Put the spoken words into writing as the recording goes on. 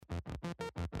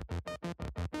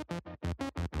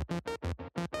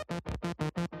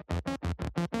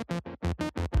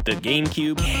The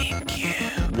GameCube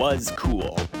was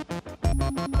cool.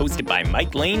 Hosted by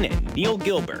Mike Lane and Neil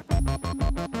Gilbert.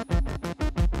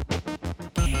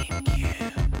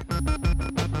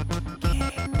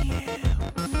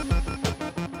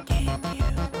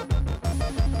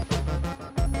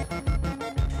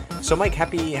 So Mike,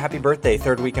 happy birthday,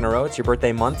 third week in a row. It's your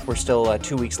birthday month. We're still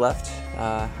 2 weeks left.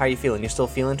 How are you feeling? You still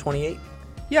feeling 28?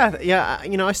 Yeah,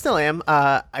 I still am.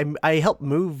 I helped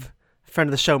move a friend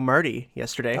of the show, Marty,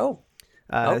 yesterday. Oh,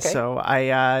 okay. So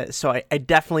I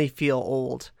definitely feel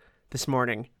old this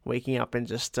morning, waking up and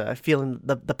just feeling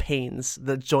the pains,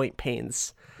 the joint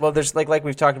pains. Well, there's like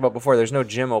we've talked about before, there's no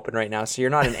gym open right now, so you're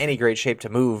not in any great shape to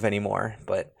move anymore.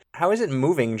 But how is it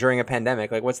moving during a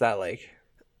pandemic? Like, what's that like?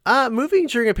 Moving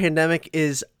during a pandemic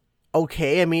is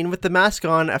okay. I mean, with the mask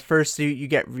on, at first you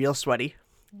get real sweaty.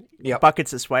 Yep.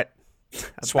 Buckets of sweat.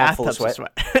 Swamp full of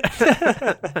sweat.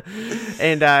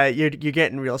 And you're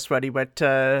getting real sweaty, but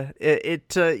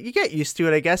you get used to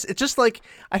it, I guess. It's just like,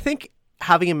 I think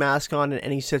having a mask on in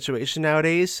any situation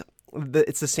nowadays,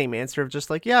 it's the same answer of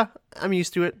just like, yeah, I'm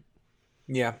used to it.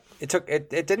 Yeah, it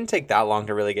didn't take that long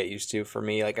to really get used to for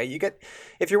me. Like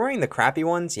if you're wearing the crappy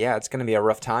ones, yeah, it's going to be a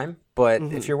rough time. But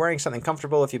if you're wearing something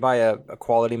comfortable, if you buy a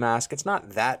quality mask, it's not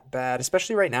that bad,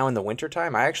 especially right now in the winter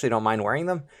time. I actually don't mind wearing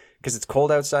them because it's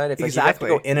cold outside. If you have to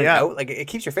go in and out, like it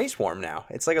keeps your face warm now.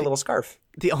 It's like a little scarf.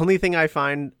 The only thing I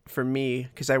find for me,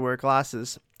 because I wear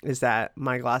glasses, is that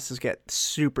my glasses get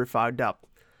super fogged up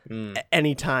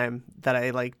anytime that I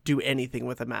like do anything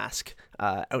with a mask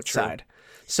outside. True.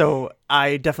 So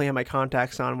I definitely had my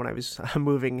contacts on when I was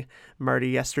moving Marty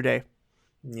yesterday.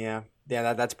 Yeah,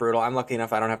 that's brutal. I'm lucky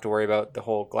enough I don't have to worry about the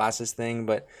whole glasses thing,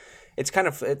 but it's kind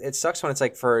of it sucks when it's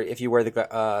like if you wear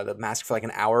the mask for like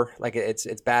an hour, like it's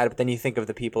bad. But then you think of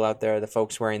the people out there, the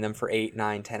folks wearing them for 8,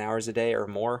 9, 10 hours a day or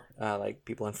more, like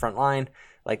people in front line.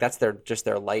 Like that's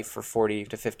their life for 40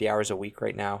 to 50 hours a week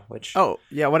right now. Which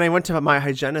when I went to my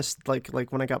hygienist, like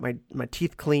when I got my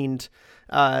teeth cleaned,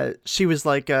 she was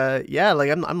like,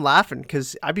 I'm laughing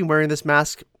because I've been wearing this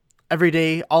mask every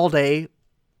day, all day,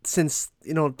 since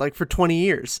like for 20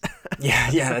 years. yeah,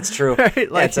 that's true.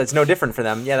 Right? Like, it's no different for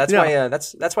them. Yeah, that's why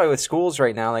that's why with schools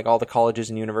right now, like all the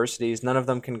colleges and universities, none of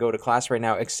them can go to class right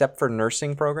now except for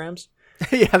nursing programs.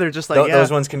 Yeah, they're just like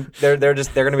those ones can. They're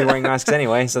going to be wearing masks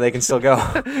anyway, so they can still go.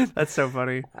 That's so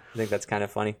funny. I think that's kind of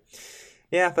funny.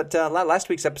 Yeah, but last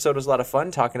week's episode was a lot of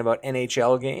fun talking about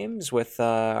NHL games with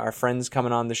our friends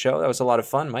coming on the show. That was a lot of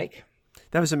fun, Mike.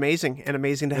 That was amazing, and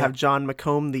amazing to have John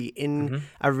McComb, the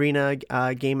in-arena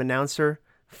game announcer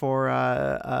for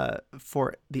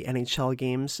the NHL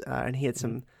games, and he had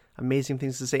some amazing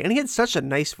things to say, and he had such a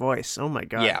nice voice. Oh my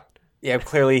god! Yeah.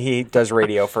 Clearly he does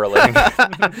radio for a living.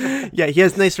 Yeah, he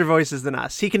has nicer voices than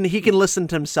us. He can listen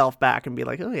to himself back and be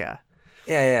like, oh yeah.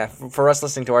 Yeah. For us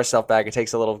listening to ourselves back, it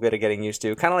takes a little bit of getting used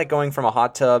to. Kind of like going from a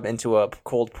hot tub into a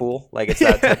cold pool. Like it's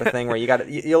that type of thing where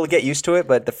you'll get used to it,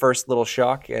 but the first little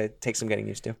shock, it takes some getting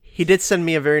used to. He did send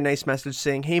me a very nice message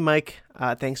saying, "Hey Mike,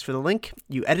 thanks for the link.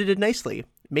 You edited nicely.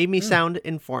 Made me sound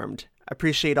informed.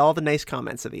 Appreciate all the nice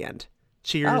comments at the end.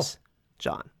 Cheers,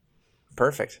 John."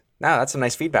 Perfect. Now that's some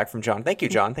nice feedback from John. Thank you,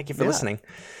 John. Thank you for listening.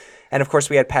 And of course,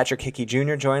 we had Patrick Hickey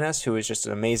Jr. join us, who is just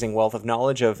an amazing wealth of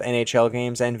knowledge of NHL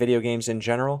games and video games in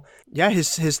general. Yeah,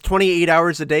 his 28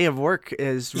 hours a day of work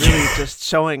is really just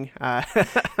showing.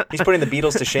 He's putting the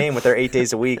Beatles to shame with their 8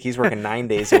 days a week. He's working 9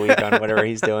 days a week on whatever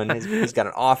he's doing. He's got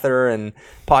an author and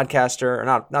podcaster, or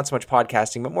not so much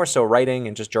podcasting, but more so writing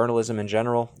and just journalism in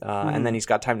general. And then he's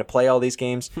got time to play all these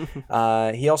games.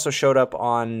 He also showed up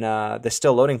on the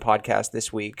Still Loading podcast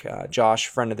this week. Josh,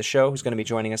 friend of the show, who's going to be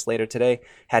joining us later today,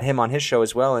 had him on his show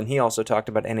as well, and he also talked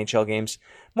about NHL games,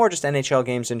 more just NHL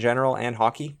games in general and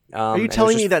hockey. Are you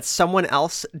telling me that someone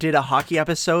else did a hockey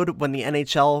episode when the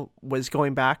NHL was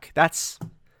going back? It's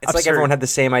absurd. Like everyone had the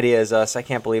same idea as us. I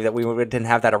can't believe that we didn't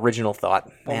have that original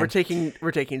thought. Well, we're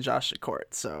taking Josh to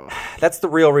court, so that's the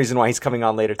real reason why he's coming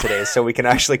on later today, so we can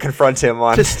actually confront him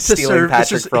on stealing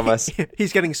Patrick from us.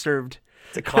 He's getting served.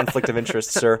 It's a conflict of interest,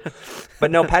 sir.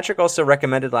 But no, Patrick also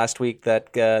recommended last week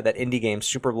that indie game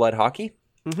Super Blood Hockey.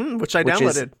 Which I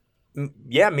downloaded.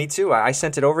 Yeah, me too. I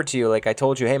sent it over to you. Like I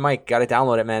told you, hey, Mike, got to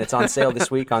download it, man. It's on sale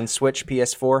this week on Switch,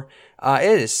 PS4.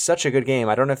 It is such a good game.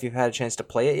 I don't know if you've had a chance to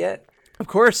play it yet. Of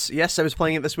course. Yes, I was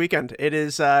playing it this weekend. It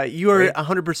is, you are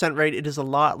 100% right. It is a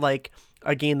lot like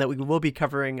a game that we will be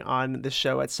covering on this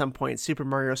show at some point, Super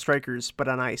Mario Strikers, but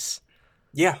on ice.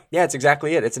 Yeah, it's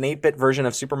exactly it. It's an 8-bit version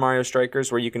of Super Mario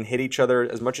Strikers where you can hit each other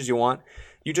as much as you want.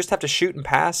 You just have to shoot and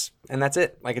pass, and that's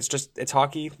it. Like, it's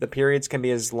hockey. The periods can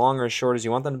be as long or as short as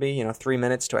you want them to be. 3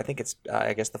 minutes to, I think it's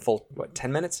I guess the full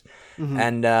 10 minutes. Mm-hmm.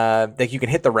 And like, you can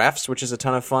hit the refs, which is a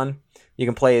ton of fun. You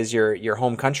can play as your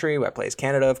home country. I play as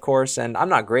Canada, of course, and I'm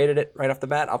not great at it right off the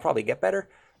bat. I'll probably get better.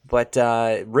 But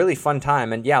really fun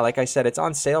time. And yeah, like I said, it's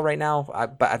on sale right now.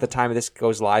 But at the time this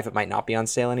goes live, it might not be on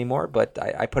sale anymore. But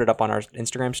I put it up on our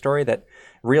Instagram story that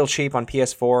real cheap on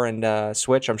PS4 and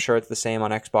Switch. I'm sure it's the same on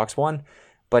Xbox One.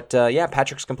 But yeah,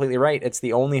 Patrick's completely right. It's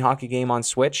the only hockey game on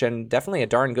Switch, and definitely a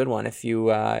darn good one. If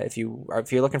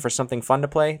you're looking for something fun to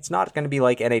play, it's not going to be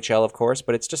like NHL, of course,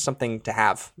 but it's just something to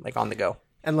have like on the go.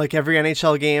 And like every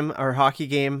NHL game or hockey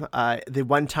game, the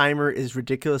one timer is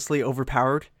ridiculously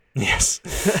overpowered. Yes.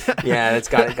 Yeah, it's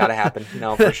got to happen.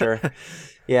 No, for sure.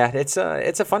 Yeah, it's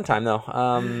a fun time though.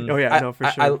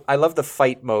 For sure. I love the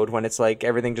fight mode when it's like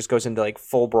everything just goes into like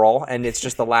full brawl and it's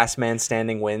just the last man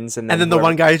standing wins, and then the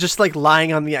one guy is just like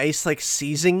lying on the ice, like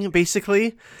seizing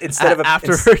basically.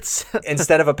 Afterwards,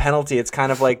 instead of a penalty, it's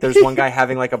kind of like there's one guy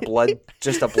having like a blood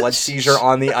seizure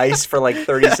on the ice for like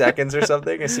 30 seconds or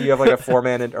something, and so you have like a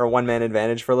 4-man or 1-man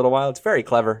advantage for a little while. It's very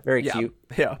clever, very cute.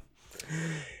 Yeah.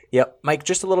 Yep. Mike,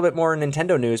 just a little bit more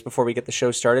Nintendo news before we get the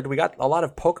show started. We got a lot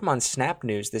of Pokemon Snap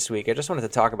news this week. I just wanted to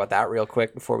talk about that real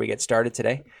quick before we get started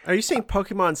today. Are you saying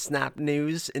Pokemon Snap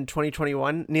news in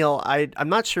 2021? Neil, I'm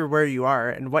not sure where you are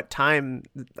and what time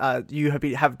you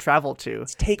have traveled to.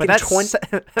 It's taken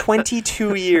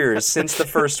 22 years since the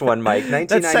first one, Mike.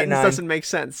 1999. That sentence doesn't make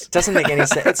sense. It doesn't make any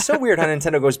sense. It's so weird how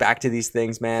Nintendo goes back to these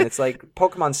things, man. It's like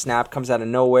Pokemon Snap comes out of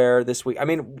nowhere this week. I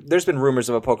mean, there's been rumors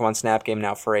of a Pokemon Snap game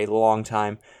now for a long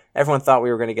time. Everyone thought we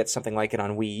were going to get something like it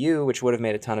on Wii U, which would have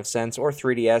made a ton of sense, or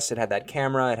 3DS. It had that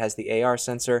camera. It has the AR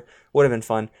sensor. Would have been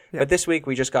fun. Yeah. But this week,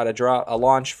 we just got a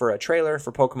launch for a trailer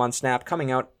for Pokemon Snap coming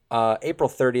out April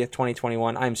 30th,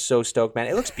 2021. I'm so stoked, man.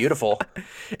 It looks beautiful.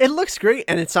 It looks great,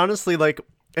 and it's honestly, like,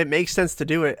 it makes sense to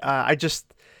do it. It's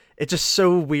just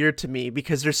so weird to me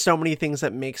because there's so many things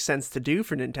that make sense to do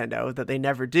for Nintendo that they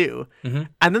never do. Mm-hmm.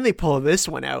 And then they pull this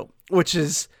one out, which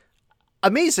is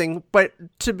amazing, but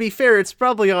to be fair, it's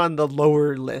probably on the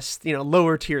lower list,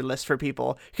 lower tier list for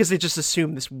people because they just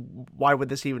assume this. Why would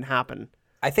this even happen?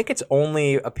 I think it's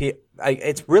only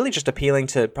it's really just appealing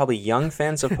to probably young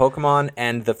fans of Pokemon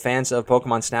and the fans of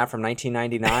Pokemon Snap from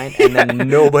 1999, and then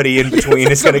nobody in between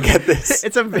is going to get this.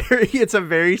 It's a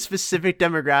very specific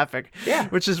demographic. Yeah,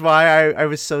 which is why I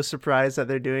was so surprised that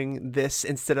they're doing this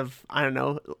instead of, I don't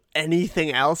know,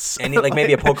 anything else. Like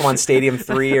maybe a Pokemon Stadium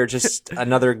 3 or just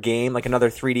another game, like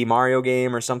another 3D Mario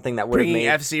game or something that would have made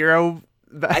F-Zero.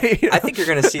 I think you're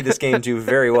going to see this game do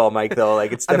very well, Mike, though.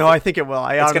 Like, it's no, I think it will.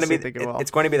 I honestly think it will. It's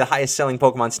going to be the highest selling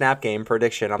Pokemon Snap game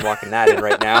prediction. I'm locking that in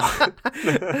right now.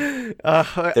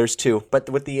 There's 2, but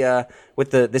with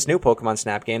this new Pokemon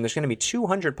Snap game, there's going to be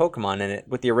 200 Pokemon in it.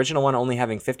 With the original one only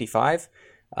having 55.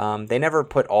 They never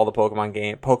put all the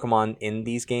Pokemon in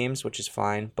these games, which is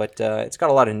fine. But it's got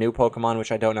a lot of new Pokemon,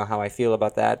 which I don't know how I feel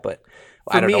about that, but.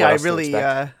 For me, I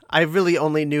really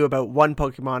only knew about one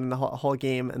Pokemon in the whole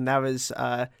game, and that was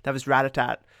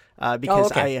Rattata,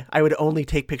 because I would only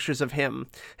take pictures of him,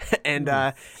 and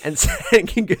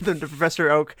can give them to Professor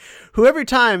Oak, who every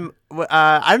time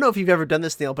I don't know if you've ever done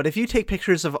this, Neil, but if you take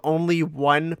pictures of only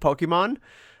one Pokemon,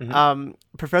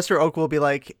 Professor Oak will be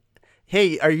like,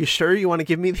 hey, are you sure you want to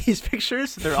give me these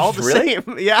pictures? They're all the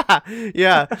same. Yeah.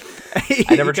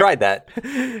 I never tried that.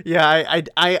 Yeah,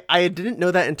 I didn't know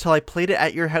that until I played it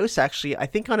at your house, actually. I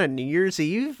think on a New Year's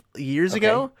Eve years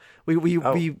ago.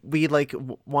 We like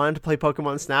wanted to play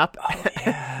Pokemon Snap,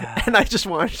 and I just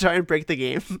wanted to try and break the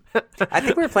game. I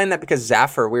think we were playing that because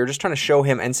Zaffer, we were just trying to show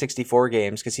him N64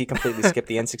 games because he completely skipped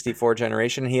the N64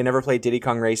 generation. He had never played Diddy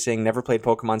Kong Racing, never played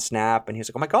Pokemon Snap, and he was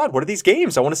like, "Oh my God, what are these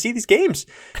games? I want to see these games."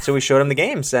 So we showed him the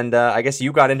games, and I guess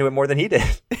you got into it more than he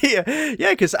did. Yeah,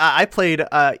 because I played.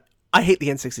 I hate the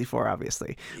N64,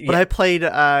 obviously, but I played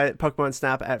Pokemon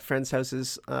Snap at friends'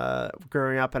 houses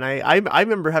growing up, and I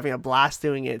remember having a blast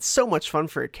doing it. It's so much fun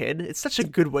for a kid. It's such a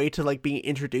good way to like be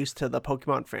introduced to the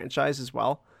Pokemon franchise as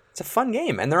well. It's a fun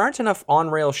game, and there aren't enough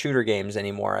on-rail shooter games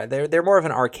anymore. They're more of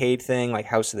an arcade thing, like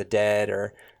House of the Dead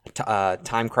or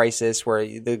Time Crisis, where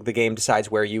the game decides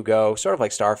where you go, sort of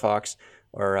like Star Fox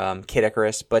or Kid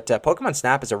Icarus. But Pokemon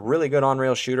Snap is a really good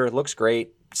on-rail shooter. It looks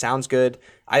great. Sounds good.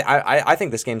 I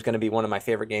think this game's going to be one of my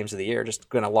favorite games of the year. Just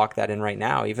going to lock that in right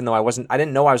now, even though I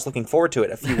didn't know I was looking forward to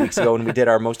it a few weeks ago when we did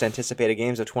our most anticipated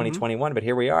games of 2021, but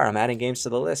here we are. I'm adding games to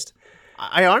the list.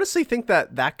 I honestly think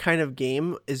that kind of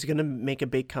game is going to make a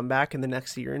big comeback in the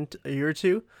next year or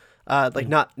two.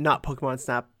 Not Pokemon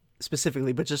Snap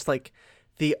specifically, but just like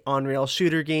the on-rail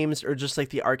shooter games or just like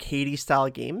the arcadey style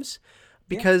games,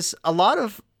 because a lot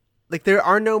of like there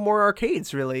are no more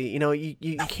arcades really.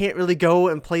 You can't really go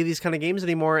and play these kind of games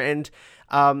anymore, and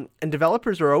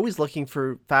developers are always looking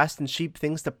for fast and cheap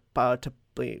things to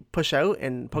push out,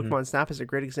 and Pokemon Snap is a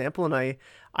great example. And I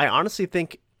honestly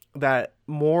think that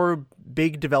more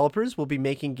big developers will be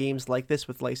making games like this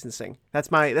with licensing.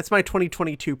 That's my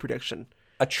 2022 prediction.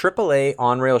 A AAA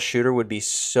on-rail shooter would be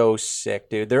so sick,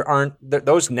 dude.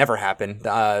 Those never happen.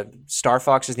 Star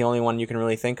Fox is the only one you can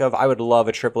really think of. I would love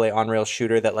a AAA on-rail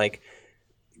shooter that like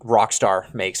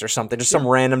Rockstar makes or something. Just some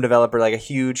random developer, like a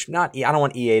huge, I don't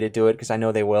want EA to do it because I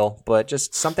know they will, but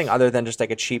just something other than just like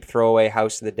a cheap throwaway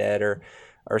House of the Dead or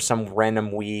some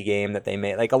random Wii game that they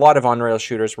made. Like a lot of on-rail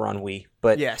shooters were on Wii,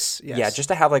 but yes. Yeah, just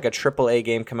to have like a AAA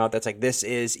game come out that's like, this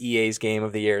is EA's game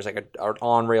of the year, is like an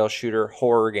on-rail shooter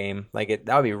horror game. Like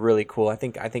that would be really cool. I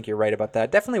think you're right about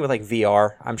that. Definitely with like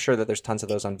VR. I'm sure that there's tons of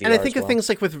those on VR. And I think of things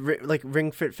like with like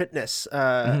Ring Fit Fitness,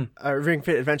 Ring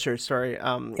Fit Adventure, sorry.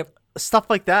 Stuff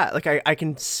like that. Like I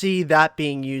can see that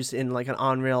being used in like an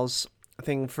on-rails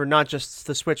thing for not just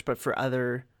the Switch, but for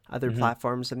other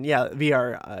platforms. And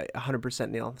VR 100%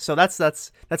 Neil. So that's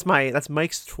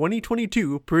Mike's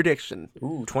 2022 prediction.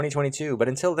 Ooh, 2022. But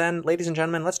until then, ladies and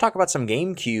gentlemen, let's talk about some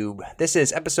GameCube. This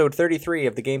is episode 33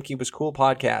 of the GameCube was Cool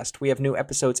podcast. We have new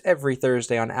episodes every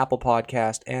Thursday on Apple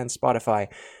Podcast and Spotify.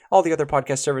 All the other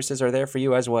podcast services are there for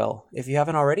you as well. If you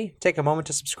haven't already, take a moment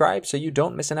to subscribe so you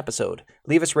don't miss an episode.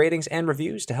 Leave us ratings and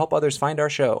reviews to help others find our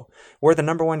show. We're the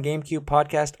 #1 GameCube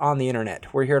podcast on the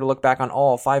internet. We're here to look back on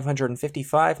all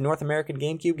 555 North American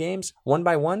GameCube games, 1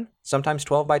 by 1, sometimes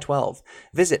 12 by 12.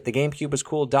 Visit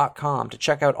thegamecubewascool.com to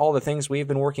check out all the things we've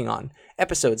been working on.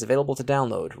 Episodes available to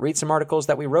download, read some articles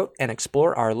that we wrote, and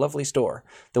explore our lovely store.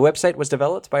 The website was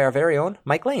developed by our very own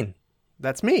Mike Lane.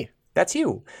 That's me. That's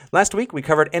you. Last week, we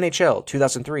covered NHL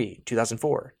 2003,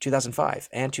 2004, 2005,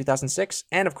 and 2006,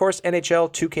 and of course, NHL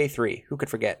 2K3. Who could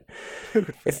forget?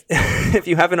 If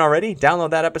you haven't already, download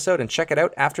that episode and check it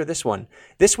out after this one.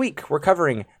 This week, we're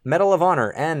covering Medal of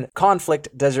Honor and Conflict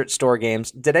Desert Storm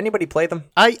games. Did anybody play them?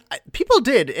 People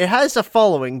did. It has a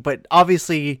following, but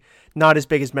obviously not as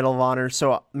big as Medal of Honor,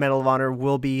 so Medal of Honor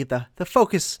will be the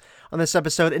focus on this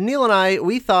episode. And Neil and I,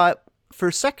 we thought, for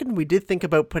a second, we did think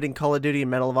about putting Call of Duty and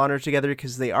Medal of Honor together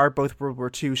because they are both World War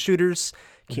II shooters,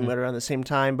 came out around the same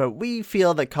time, but we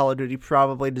feel that Call of Duty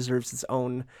probably deserves its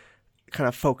own kind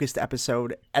of focused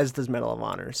episode, as does Medal of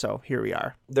Honor. So here we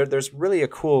are. There's really a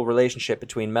cool relationship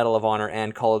between Medal of Honor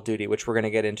and Call of Duty, which we're going to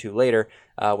get into later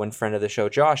when friend of the show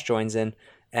Josh joins in.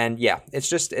 And yeah,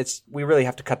 we really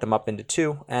have to cut them up into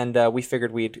two, and we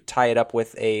figured we'd tie it up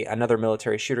with another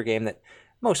military shooter game that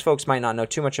most folks might not know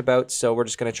too much about, so we're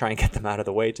just going to try and get them out of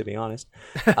the way, to be honest.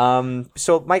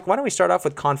 So, Mike, why don't we start off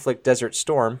with Conflict Desert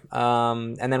Storm,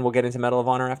 and then we'll get into Medal of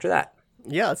Honor after that.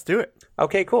 Yeah, let's do it.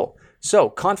 Okay, cool. So,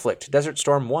 Conflict Desert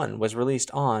Storm 1 was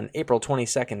released on April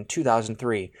 22nd,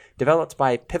 2003, developed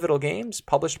by Pivotal Games,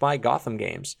 published by Gotham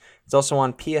Games. It's also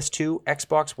on PS2,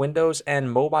 Xbox, Windows,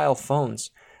 and mobile phones.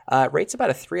 Rates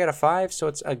about a 3 out of 5, so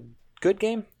it's a good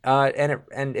game.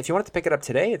 And if you wanted to pick it up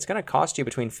today, it's going to cost you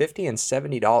between $50 and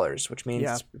 $70, which means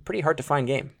it's a pretty hard to find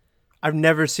game. I've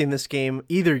never seen this game,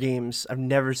 either games. I've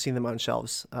never seen them on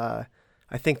shelves. I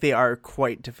think they are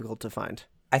quite difficult to find.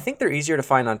 I think they're easier to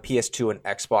find on PS2 and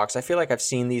Xbox. I feel like I've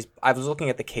seen these. I was looking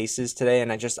at the cases today,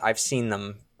 and I've seen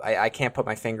them. I can't put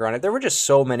my finger on it. There were just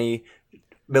so many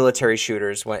military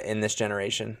shooters in this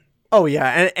generation. Oh,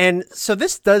 yeah. And so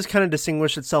this does kind of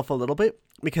distinguish itself a little bit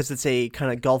because it's a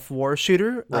kind of Gulf War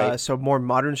shooter, right. So more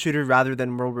modern shooter rather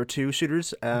than World War II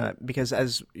shooters, because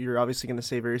as you're obviously going to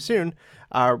say very soon,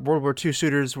 World War II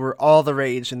shooters were all the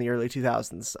rage in the early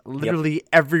 2000s. Literally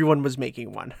everyone was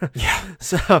making one. Yeah.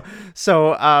 So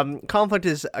Conflict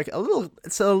is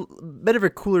it's a bit of a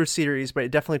cooler series, but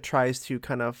it definitely tries to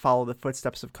kind of follow the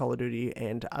footsteps of Call of Duty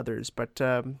and others. But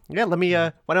why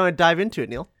don't I dive into it,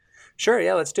 Neil? Sure,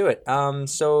 yeah, let's do it.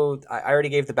 So I already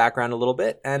gave the background a little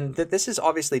bit, and this is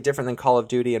obviously different than Call of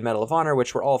Duty and Medal of Honor,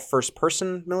 which were all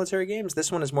first-person military games.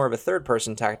 This one is more of a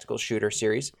third-person tactical shooter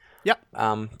series. Yep.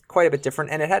 Quite a bit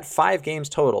different, and it had 5 games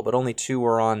total, but only 2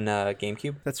 were on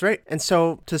GameCube. That's right. And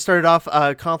so to start it off,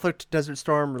 Conflict Desert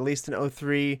Storm released in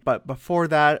 2003, but before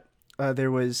that, there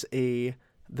was the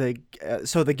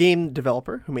game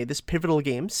developer who made this, Pivotal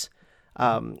Games.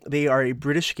 They are a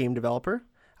British game developer.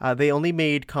 They only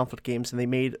made Conflict games, and they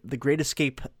made The Great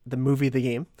Escape, the movie, the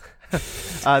game.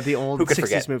 The old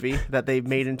 60s movie that they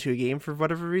made into a game for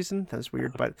whatever reason. That's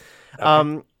weird, but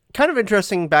kind of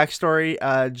interesting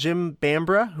backstory. Jim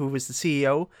Bambra, who was the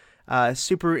CEO,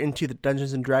 super into the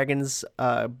Dungeons and Dragons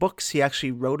books. He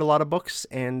actually wrote a lot of books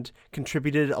and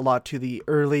contributed a lot to the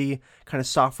early kind of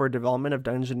software development of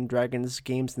Dungeons and Dragons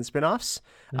games and spin-offs.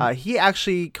 He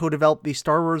actually co-developed the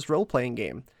Star Wars role-playing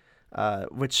game,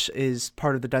 which is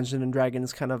part of the Dungeons and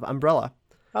Dragons kind of umbrella.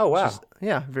 Oh, wow.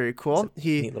 Yeah, very cool.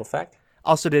 Neat little fact.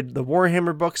 Also did the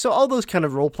Warhammer books. So all those kind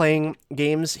of role-playing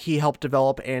games he helped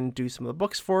develop and do some of the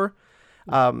books for.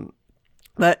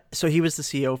 So he was the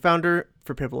CEO founder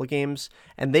for Pivotal Games,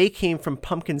 and they came from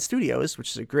Pumpkin Studios, which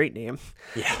is a great name.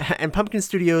 Yeah. And Pumpkin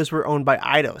Studios were owned by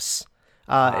Eidos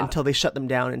until they shut them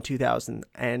down in 2000,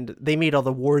 and they made all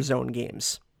the Warzone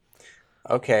games.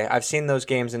 Okay, I've seen those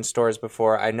games in stores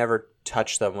before. I never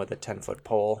touched them with a 10-foot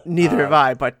pole. Neither have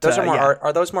I, but those are more.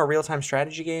 Are those more real-time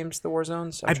strategy games, the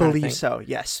Warzones? I believe so.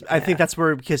 Yes, I think that's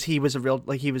where, because he was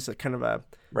he was a kind of a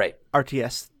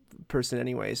RTS person,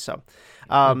 anyways. So,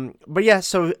 but yeah,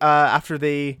 so after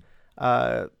they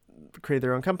created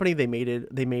their own company, they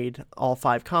made all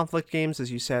 5 Conflict games,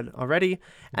 as you said already,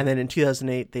 and then in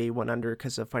 2008 they went under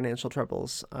because of financial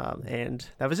troubles, and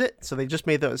that was it. So they just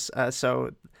made those.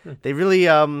 So they really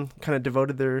kind of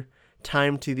devoted their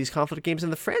time to these Conflict games,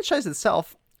 and the franchise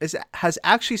itself has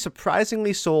actually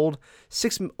surprisingly sold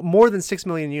more than 6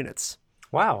 million units.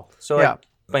 Wow. So like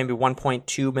maybe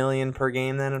 1.2 million per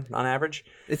game then on average.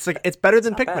 It's better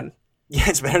than Pikmin. Bad. Yeah,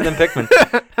 it's better than Pikmin.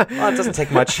 Well, it doesn't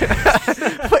take much.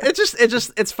 But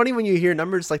it's funny when you hear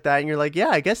numbers like that and you're like, yeah,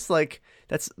 I guess like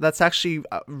that's actually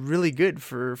really good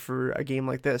for a game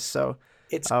like this. So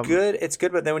it's good,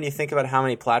 but then when you think about how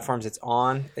many platforms it's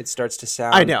on, it starts to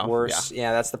sound worse.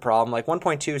 Yeah, that's the problem. Like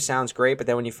 1.2 sounds great, but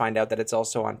then when you find out that it's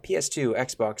also on PS2,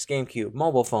 Xbox, GameCube,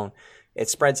 mobile phone, it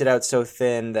spreads it out so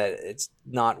thin that it's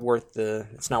not worth the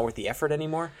effort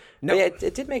anymore. No, yeah,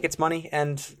 it did make its money,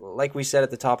 and like we said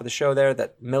at the top of the show there,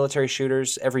 that military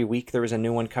shooters, every week there was a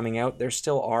new one coming out. There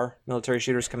still are military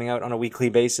shooters coming out on a weekly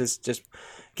basis, just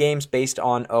games based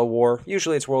on a war.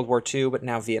 Usually it's World War II, but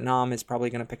now Vietnam is probably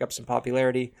going to pick up some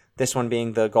popularity. This one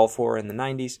being the Gulf War in the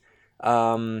 90s.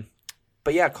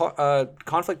 But yeah,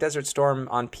 Conflict Desert Storm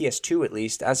on PS2 at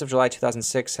least, as of July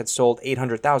 2006, had sold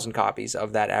 800,000 copies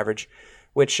of that average,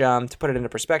 which, to put it into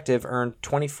perspective, earned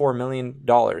 $24 million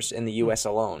in the U.S.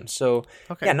 alone. So,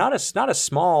 yeah, not a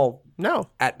small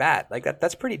at bat. Like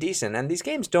that's pretty decent. And these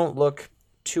games don't look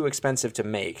too expensive to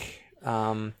make.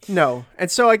 No. And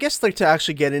so I guess like to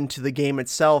actually get into the game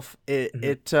itself,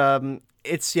 it's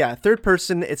third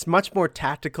person. It's much more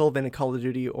tactical than a Call of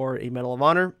Duty or a Medal of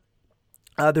Honor.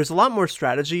 There's a lot more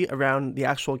strategy around the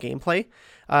actual gameplay.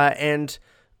 And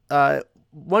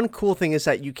one cool thing is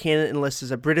that you can enlist as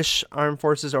a British Armed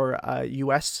Forces or a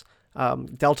U.S.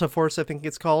 Delta Force, I think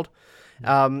it's called.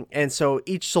 And so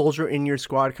each soldier in your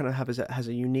squad kind of has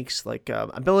a unique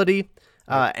ability,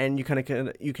 and you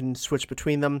you can switch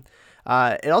between them.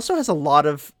 It also has a lot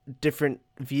of different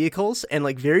vehicles and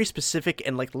like very specific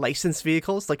and like licensed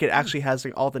vehicles. Like it actually has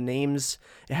like all the names.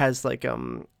 It has like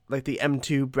the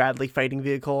M2 Bradley fighting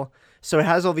vehicle. So it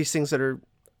has all these things that are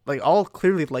like all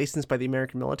clearly licensed by the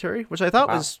American military, which I thought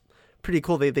was pretty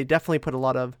cool. They definitely put a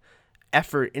lot of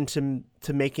effort into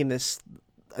making this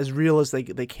as real as they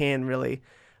can, really.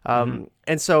 And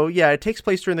so, yeah, it takes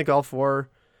place during the Gulf War.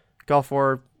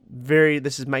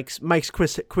 This is Mike's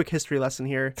quick history lesson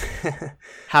here.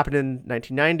 Happened in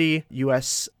 1990.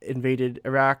 U.S. invaded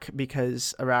Iraq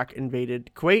because Iraq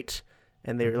invaded Kuwait,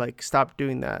 and they were like, stop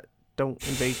doing that. Don't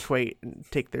invade Kuwait and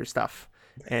take their stuff.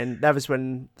 And that was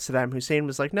when Saddam Hussein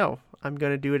was like, no, I'm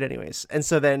going to do it anyways. And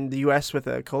so then the U.S. with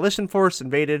a coalition force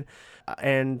invaded,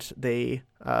 and they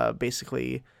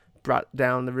basically brought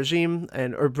down the regime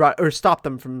or stopped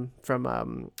them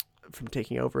from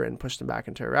taking over and pushed them back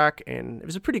into Iraq. And it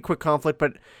was a pretty quick conflict,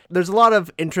 but there's a lot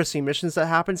of interesting missions that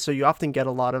happen. So you often get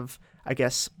a lot of, I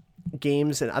guess,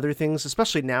 games and other things,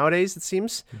 especially nowadays, it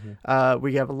seems, where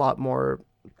you have a lot more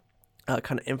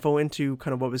kind of info into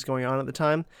kind of what was going on at the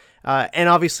time. And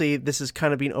obviously this is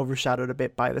kind of being overshadowed a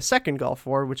bit by the second Gulf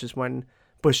War, which is when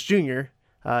Bush Jr.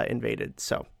 Invaded.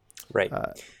 So, right.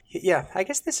 Yeah, I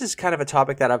guess this is kind of a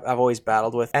topic that I've always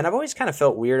battled with. And I've always kind of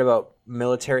felt weird about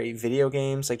military video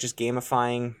games, like just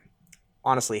gamifying,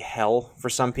 honestly, hell for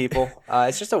some people.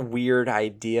 It's just a weird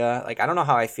idea. Like, I don't know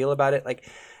how I feel about it. Like,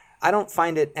 I don't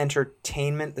find it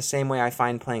entertainment the same way I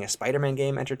find playing a Spider-Man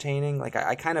game entertaining. Like,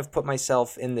 I kind of put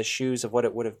myself in the shoes of what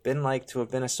it would have been like to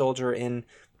have been a soldier in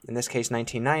this case,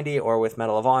 1990, or with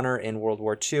Medal of Honor in World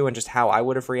War II, and just how I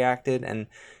would have reacted. And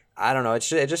I don't know, it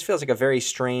just feels like a very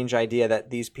strange idea that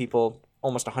these people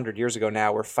almost 100 years ago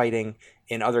now, were fighting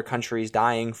in other countries,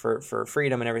 dying for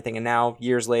freedom and everything. And now,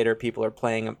 years later, people are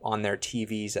playing on their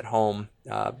TVs at home,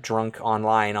 drunk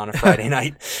online on a Friday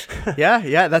night.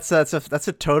 Yeah, that's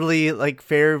a totally like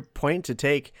fair point to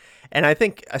take. And I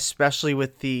think especially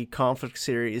with the Conflict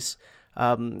series,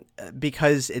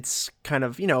 because it's kind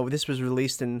of, this was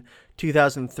released in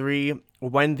 2003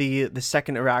 when the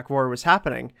second Iraq war was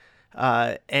happening.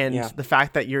 The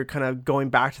fact that you're kind of going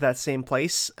back to that same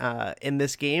place in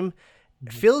this game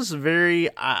feels very,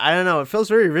 I don't know, it feels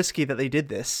very risky that they did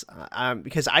this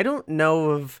because I don't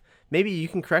know of, maybe you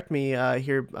can correct me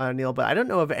here, Neil, but I don't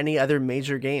know of any other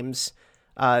major games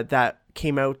that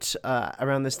came out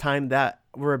around this time that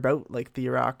were about like the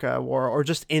Iraq war or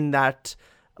just in that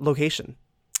location.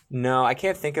 No, I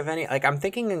can't think of any. Like, I'm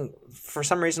thinking, for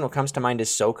some reason, what comes to mind is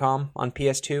SOCOM on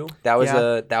PS2. That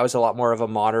was a lot more of a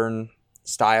modern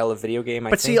style of video game.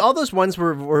 I think. See, all those ones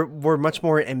were much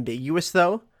more ambiguous,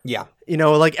 though. Yeah,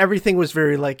 like everything was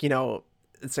very like,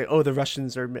 it's like, oh, the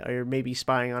Russians are maybe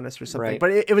spying on us or something. Right.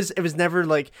 But it was never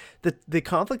like the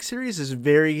Conflict series is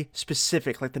very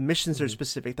specific. Like the missions are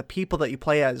specific. The people that you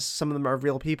play as, some of them are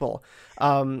real people.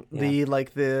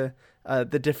 The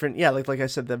different, like I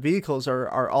said, the vehicles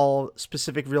are all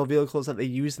specific real vehicles that they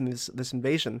use in this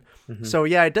invasion. So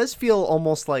yeah, it does feel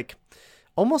almost like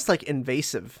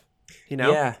invasive,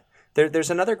 Yeah. There's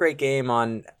another great game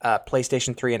on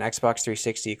PlayStation 3 and Xbox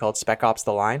 360 called Spec Ops: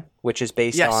 The Line, which is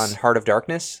based on Heart of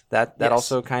Darkness. That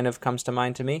also kind of comes to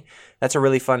mind to me. That's a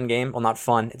really fun game. Well, not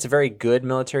fun. It's a very good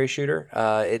military shooter.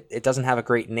 It doesn't have a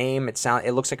great name.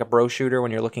 It looks like a bro shooter when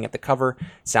you're looking at the cover.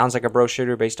 It sounds like a bro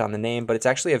shooter based on the name, but it's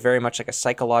actually a very much like a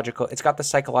psychological. It's got the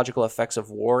psychological effects of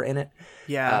war in it.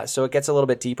 Yeah. So it gets a little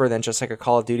bit deeper than just like a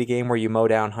Call of Duty game where you mow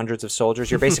down hundreds of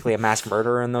soldiers. You're basically a mass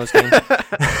murderer in those games.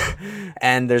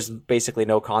 And there's basically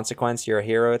no consequence. You're a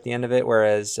hero at the end of it.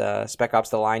 Whereas Spec Ops: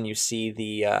 The Line, you see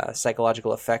the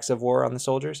psychological effects of war on the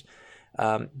soldiers.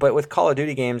 But with Call of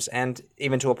Duty games, and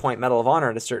even to a point, Medal of Honor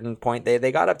at a certain point,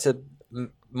 they got up to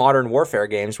modern warfare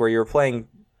games where you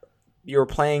were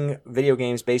playing video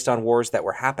games based on wars that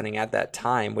were happening at that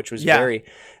time, which was very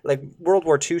like World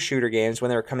War II shooter games when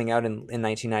they were coming out in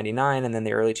 1999 and then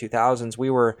the early 2000s.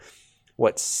 We were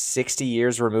 60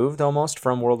 years removed almost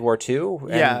from World War II.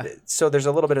 And so there's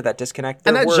a little bit of that disconnect.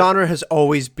 And that genre has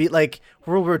always been like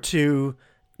World War II,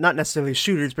 not necessarily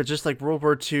shooters, but just like World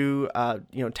War II,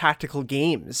 tactical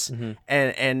games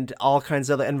and all kinds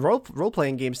of other, and role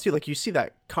playing games too. Like you see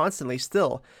that constantly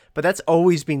still, but that's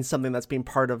always been something that's been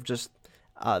part of just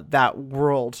that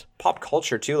world. Pop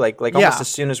culture too, like almost as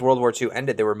soon as World War II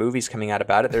ended, there were movies coming out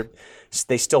about it.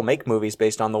 They still make movies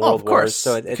based on the World Wars.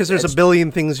 So because there's a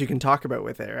billion things you can talk about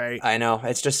with it, right? I know,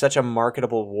 it's just such a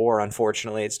marketable war.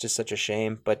 Unfortunately, it's just such a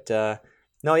shame. But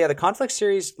no, yeah, the Conflict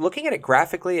series, looking at it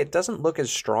graphically, it doesn't look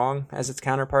as strong as its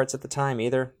counterparts at the time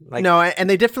either. Like, no, and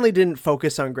they definitely didn't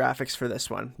focus on graphics for this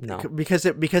one. No, because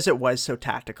it was so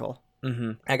tactical.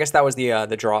 I guess that was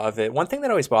the draw of it. One thing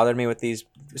that always bothered me with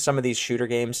some of these shooter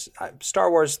games, Star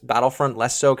Wars Battlefront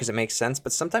less so because it makes sense,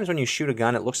 but sometimes when you shoot a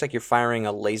gun, it looks like you're firing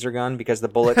a laser gun because the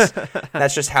bullets,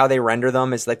 that's just how they render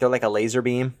them. It's like they're like a laser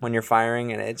beam when you're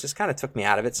firing, and it just kind of took me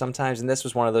out of it sometimes. And this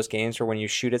was one of those games where when you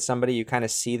shoot at somebody, you kind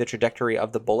of see the trajectory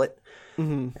of the bullet,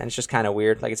 and it's just kind of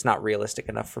weird. Like, it's not realistic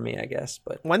enough for me, I guess.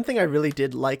 But one thing I really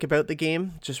did like about the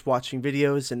game, just watching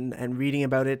videos and reading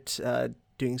about it,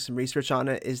 doing some research on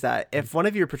it, is that if one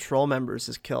of your patrol members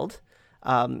is killed,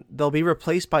 they'll be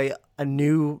replaced by a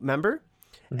new member,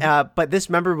 but this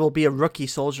member will be a rookie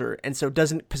soldier, and so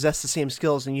doesn't possess the same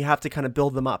skills, and you have to kind of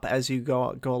build them up as you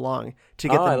go along to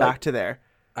get them back to there.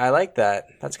 I like that.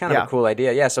 That's kind of a cool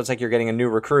idea. Yeah, so it's like you're getting a new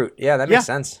recruit. Yeah, that makes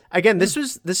sense. Again, this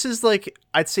is like,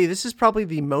 I'd say this is probably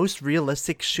the most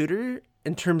realistic shooter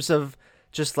in terms of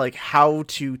just like how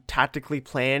to tactically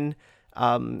plan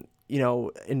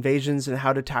invasions and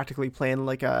how to tactically plan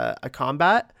like a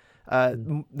combat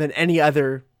than any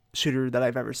other shooter that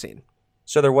I've ever seen.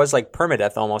 So there was like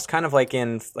permadeath almost, kind of like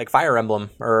in like Fire Emblem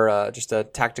or just a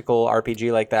tactical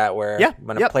RPG like that, where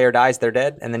when a player dies, they're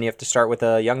dead, and then you have to start with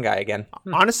a young guy again.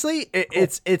 Honestly,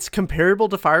 it's comparable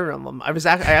to Fire Emblem. I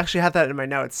actually had that in my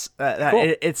notes.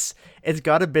 It's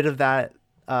got a bit of that.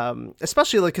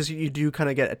 Especially like because you do kind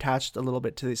of get attached a little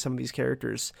bit to some of these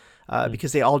characters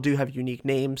because they all do have unique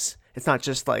names. It's not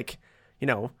just like,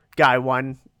 guy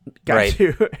 1, guy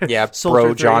 2. Yeah,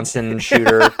 Bro Johnson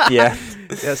shooter. Yeah.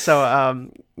 So,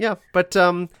 But,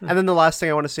 and then the last thing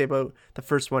I want to say about the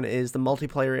first one is the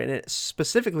multiplayer in it,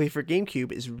 specifically for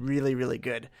GameCube, is really, really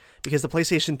good because the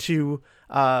PlayStation 2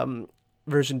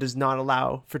 version does not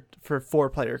allow for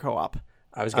 4-player co-op.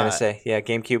 I was gonna say, yeah,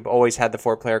 GameCube always had the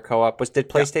 4-player co-op. Did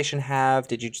PlayStation have?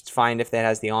 Did you just find if that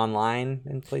has the online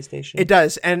in PlayStation? It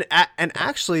does, and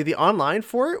actually, the online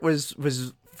for it was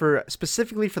for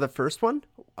specifically for the first one.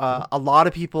 A lot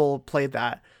of people played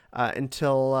that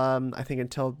until I think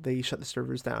until they shut the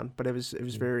servers down. But it was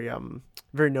very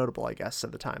notable, I guess,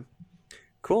 at the time.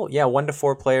 Cool. Yeah, 1 to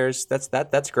 4 players.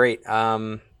 That's great.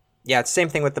 Yeah, it's the same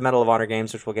thing with the Medal of Honor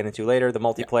games, which we'll get into later. The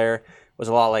multiplayer was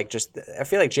a lot like I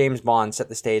feel like James Bond set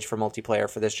the stage for multiplayer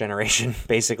for this generation,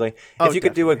 basically. If you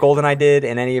could do what GoldenEye did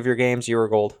in any of your games, you were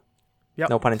gold. Yep.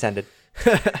 No pun intended.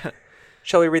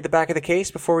 Shall we read the back of the case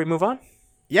before we move on?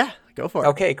 Yeah, go for it.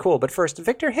 Okay, cool. But first,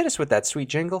 Victor, hit us with that sweet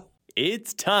jingle.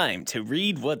 It's time to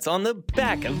read what's on the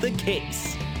back of the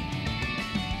case.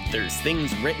 There's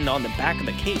things written on the back of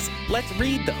the case. Let's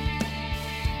read them.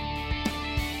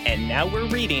 And now we're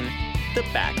reading the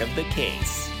back of the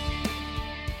case.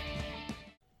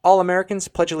 All Americans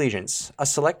pledge allegiance. A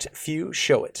select few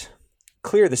show it.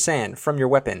 Clear the sand from your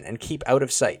weapon and keep out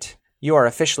of sight. You are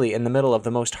officially in the middle of the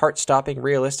most heart-stopping,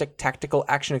 realistic, tactical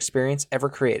action experience ever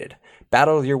created.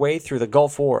 Battle your way through the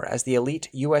Gulf War as the elite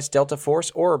U.S. Delta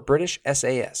Force or British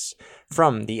SAS.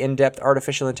 From the in-depth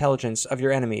artificial intelligence of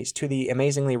your enemies to the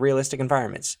amazingly realistic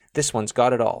environments, this one's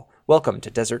got it all. Welcome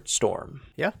to Desert Storm.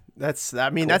 Yeah, that's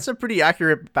a pretty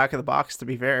accurate back of the box, to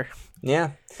be fair.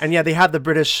 Yeah. And yeah, they have the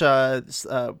British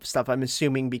stuff, I'm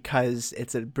assuming, because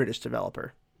it's a British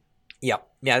developer. Yeah,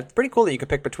 it's pretty cool that you could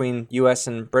pick between U.S.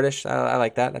 and British. I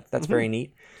like that. That's very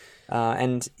neat.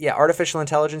 And yeah, artificial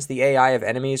intelligence, the AI of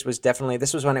enemies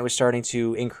this was when it was starting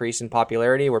to increase in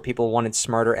popularity, where people wanted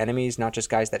smarter enemies, not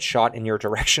just guys that shot in your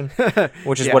direction,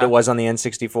 which is what it was on the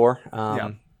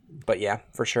N64. But yeah,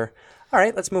 for sure. All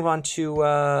right, let's move on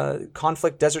to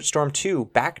Conflict Desert Storm 2,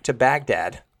 Back to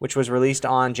Baghdad, which was released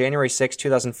on January 6,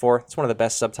 2004. It's one of the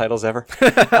best subtitles ever.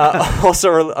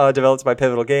 Also developed by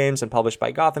Pivotal Games and published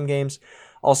by Gotham Games.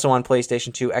 Also on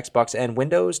PlayStation 2, Xbox, and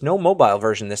Windows. No mobile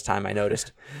version this time, I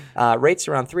noticed. Rates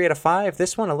around 3 out of 5.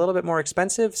 This one a little bit more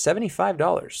expensive,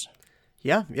 $75.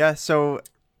 Yeah. So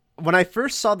when I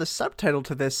first saw the subtitle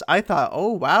to this, I thought,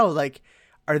 oh, wow, like,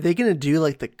 are they going to do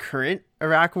like the current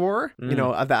Iraq War,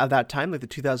 of that time, like the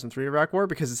 2003 Iraq War?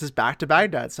 Because this is Back to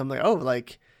Baghdad. So I'm like, oh,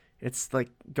 like it's like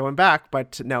going back,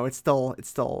 but no, it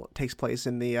still takes place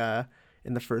in the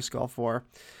first Gulf War.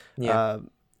 Yeah.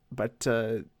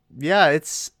 Yeah,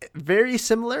 it's very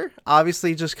similar.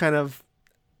 Obviously, just kind of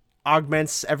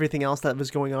augments everything else that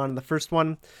was going on in the first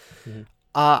one. Mm-hmm.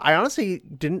 I honestly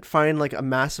didn't find like a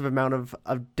massive amount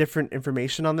of different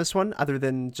information on this one, other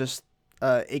than just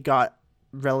it got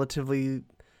relatively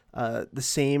the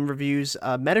same reviews.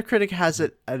 Metacritic has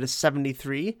it at a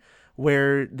 73,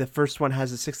 where the first one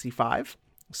has a 65.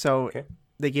 So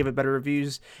they gave it better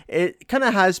reviews. It kind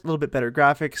of has a little bit better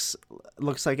graphics.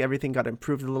 Looks like everything got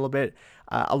improved a little bit.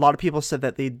 A lot of people said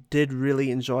that they did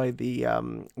really enjoy the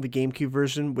GameCube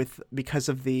version because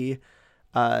of the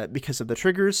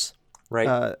triggers.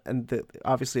 Right. And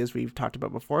obviously, as we've talked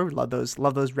about before, we love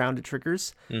those rounded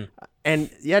triggers. And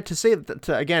yeah, to say that,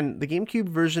 again, the GameCube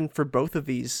version for both of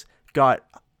these got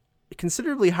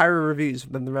considerably higher reviews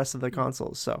than the rest of the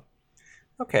consoles. So.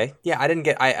 Okay. Yeah, I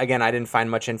didn't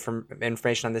find much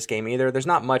information on this game either. There's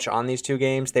not much on these two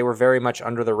games. They were very much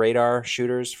under the radar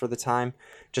shooters for the time,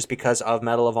 just because of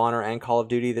Medal of Honor and Call of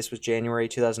Duty. This was January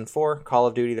 2004. Call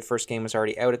of Duty, the first game, was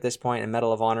already out at this point, and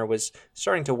Medal of Honor was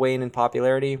starting to wane in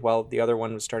popularity, while the other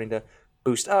one was starting to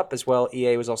boost up as well.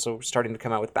 EA was also starting to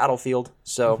come out with Battlefield.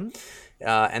 So,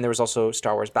 and there was also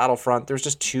Star Wars Battlefront. There was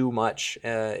just too much.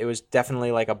 It was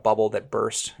definitely like a bubble that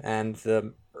burst, and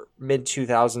the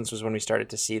mid-2000s was when we started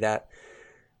to see that.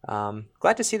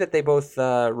 Glad to see that they both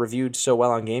reviewed so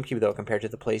well on GameCube, though, compared to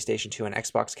the PlayStation 2 and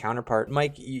Xbox counterpart.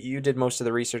 Mike, you did most of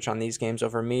the research on these games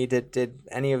over me. Did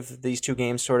any of these two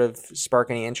games sort of spark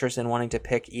any interest in wanting to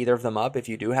pick either of them up if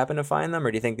you do happen to find them,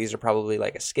 or do you think these are probably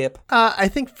like a skip? I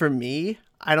think for me,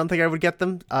 I don't think I would get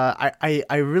them. I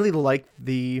really like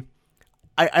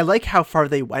I like how far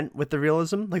they went with the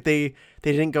realism. Like they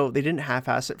didn't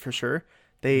half-ass it for sure.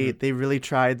 They really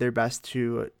tried their best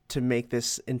to make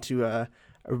this into a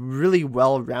really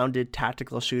well-rounded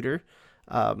tactical shooter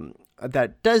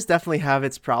that does definitely have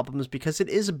its problems, because it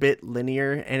is a bit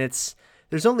linear, and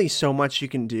there's only so much you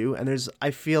can do. And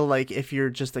I feel like if you're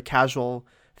just a casual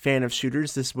fan of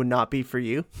shooters, this would not be for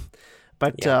you.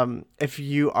 But if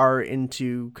you are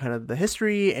into kind of the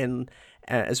history and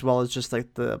as well as just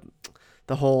like the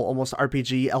whole almost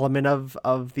RPG element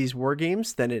of these war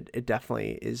games, then it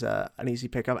definitely is an easy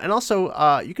pickup. And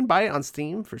also, you can buy it on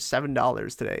Steam for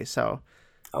 $7 today. So,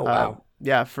 oh wow,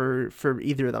 yeah, for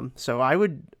either of them. So I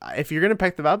would, if you're gonna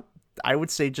pick them up, I would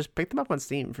say just pick them up on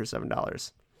Steam for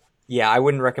 $7. Yeah, I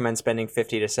wouldn't recommend spending $50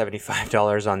 to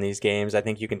 $75 on these games. I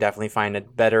think you can definitely find a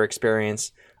better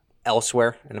experience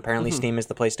elsewhere, and apparently Steam is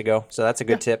the place to go. So that's a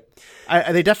good tip.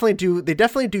 They definitely do. They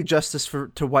definitely do justice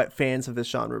to what fans of this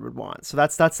genre would want. So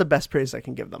that's the best praise I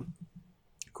can give them.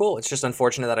 Cool. It's just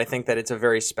unfortunate that I think that it's a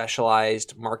very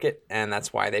specialized market, and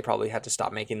that's why they probably had to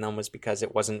stop making them, was because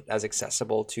it wasn't as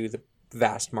accessible to the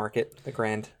vast market, the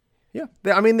grand. Yeah,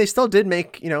 I mean, they still did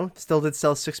make, still did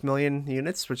sell 6 million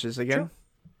units, which is again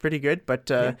pretty good.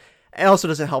 But it also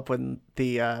doesn't help when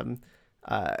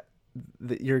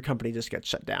your company just gets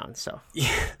shut down. So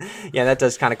yeah, that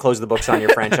does kind of close the books on your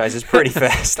franchises pretty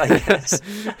fast, I guess.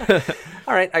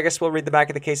 All right, I guess we'll read the back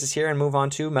of the cases here and move on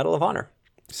to Medal of Honor.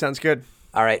 Sounds good.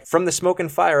 All right, from the smoke and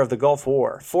fire of the Gulf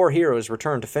War, 4 heroes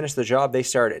return to finish the job they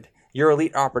started. Your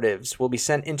elite operatives will be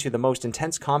sent into the most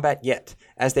intense combat yet,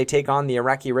 as they take on the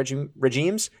Iraqi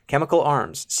regime's chemical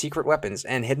arms, secret weapons,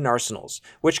 and hidden arsenals,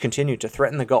 which continue to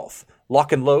threaten the Gulf.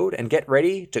 Lock and load and get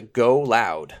ready to go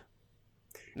loud.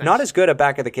 Nice. Not as good a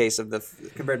back of the case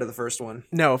compared to the first one.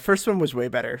 No, first one was way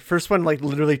better. First one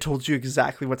literally told you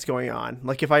exactly what's going on.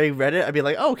 Like if I read it, I'd be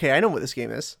like, oh, okay, I know what this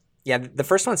game is. Yeah, the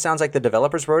first one sounds like the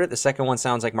developers wrote it. The second one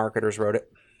sounds like marketers wrote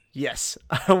it. Yes,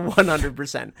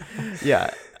 100%.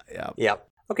 Yeah.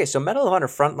 Okay, so Medal of Honor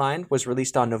Frontline was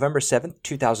released on November 7th,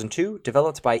 2002,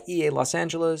 developed by EA Los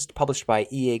Angeles, published by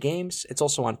EA Games. It's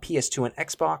also on PS2 and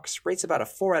Xbox, rates about a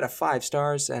 4 out of 5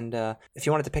 stars, and if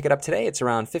you wanted to pick it up today, it's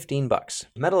around $15.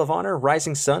 Medal of Honor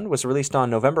Rising Sun was released on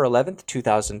November 11th,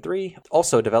 2003,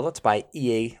 also developed by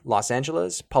EA Los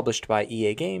Angeles, published by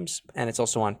EA Games, and it's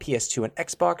also on PS2 and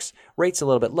Xbox, rates a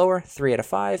little bit lower, 3 out of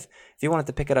 5. If you wanted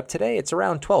to pick it up today, it's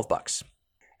around $12.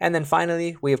 And then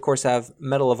finally, we of course have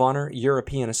Medal of Honor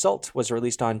European Assault, was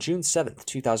released on June 7th,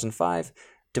 2005,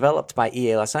 developed by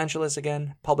EA Los Angeles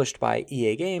again, published by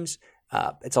EA Games.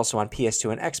 It's also on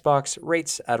PS2 and Xbox,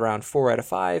 rates at around 4 out of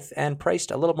 5, and priced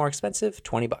a little more expensive,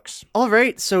 $20. All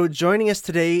right, so joining us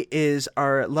today is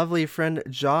our lovely friend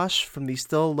Josh from the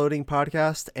Still Loading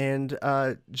podcast. And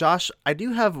Josh, I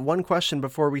do have one question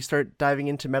before we start diving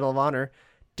into Medal of Honor.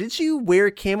 Did you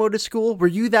wear camo to school? Were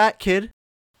you that kid?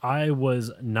 I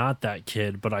was not that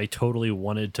kid, but I totally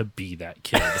wanted to be that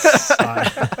kid.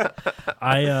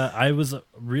 I was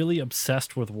really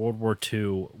obsessed with World War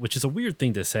II, which is a weird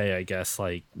thing to say, I guess.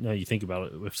 Like, you think about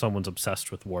it, if someone's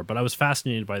obsessed with war, but I was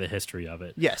fascinated by the history of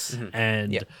it. Yes. Mm-hmm.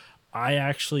 And I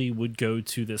actually would go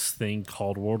to this thing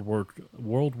called World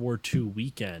War II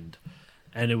weekend.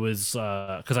 And it was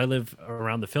because I live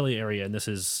around the Philly area, and this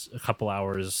is a couple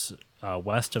hours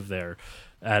west of there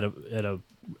at a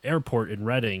airport in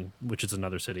Reading, which is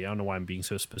another city. I don't know why I'm being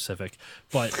so specific,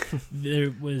 but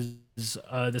there was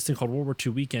this thing called World War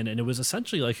II weekend, and it was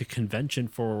essentially like a convention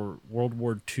for World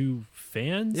War II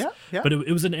fans. Yeah. But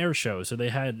it was an air show, so they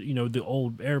had the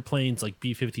old airplanes like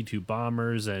B-52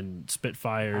 bombers and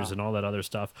Spitfires and all that other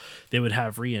stuff. They would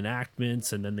have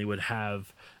reenactments, and then they would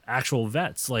have actual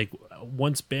vets. Like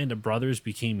once Band of Brothers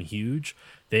became huge,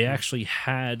 they actually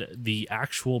had the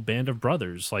actual Band of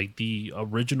Brothers, like the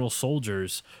original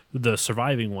soldiers, the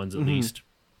surviving ones at least,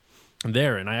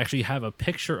 there. And I actually have a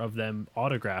picture of them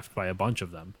autographed by a bunch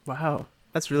of them. Wow,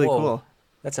 that's really cool.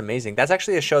 That's amazing. That's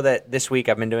actually a show that this week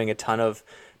I've been doing a ton of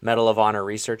Medal of Honor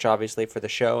research, obviously, for the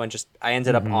show, and I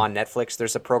ended up on Netflix.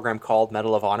 There's a program called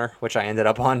Medal of Honor, which I ended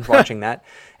up on watching that,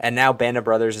 and now Band of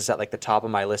Brothers is at like the top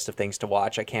of my list of things to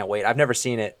watch. I can't wait. I've never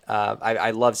seen it. I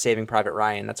love Saving Private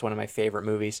Ryan. That's one of my favorite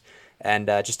movies, and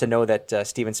just to know that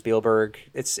Steven Spielberg,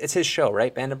 it's his show,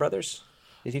 right? Band of Brothers.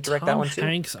 Did he direct that one too? Tom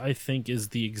Hanks, I think, is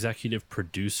the executive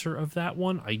producer of that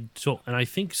one. I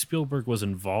think Spielberg was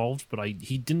involved, but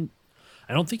he didn't.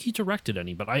 I don't think he directed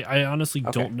any, but I honestly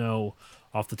don't know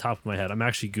off the top of my head. I'm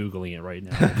actually Googling it right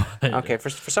now. Okay, for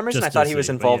some reason I thought he was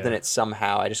involved in it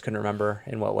somehow. I just couldn't remember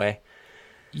in what way.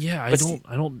 Yeah,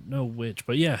 I don't know which,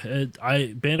 but yeah,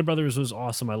 Band of Brothers was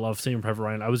awesome. I love Saving Private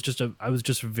Ryan. I was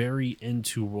just very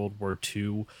into World War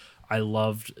II. I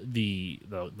loved the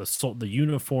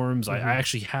uniforms. I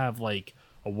actually have like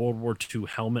a World War II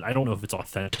helmet. I don't know if it's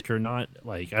authentic or not.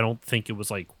 Like, I don't think it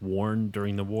was like worn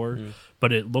during the war,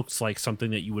 but it looks like something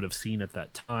that you would have seen at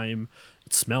that time.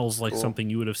 It smells like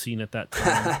something you would have seen at that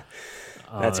time.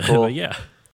 That's cool. Yeah,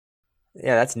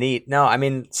 that's neat. No, I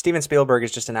mean, Steven Spielberg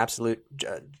is just an absolute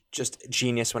just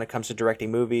genius when it comes to directing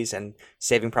movies, and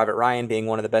Saving Private Ryan being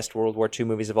one of the best World War II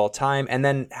movies of all time, and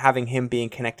then having him being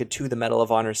connected to the Medal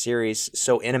of Honor series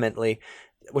so intimately,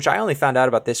 which I only found out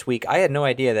about this week. I had no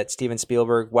idea that Steven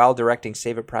Spielberg, while directing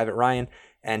Saving Private Ryan,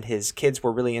 and his kids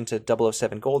were really into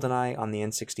 007 GoldenEye on the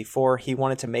N64, he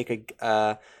wanted to make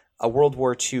a a World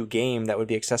War II game that would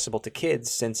be accessible to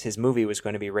kids since his movie was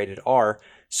going to be rated R.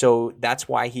 So that's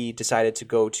why he decided to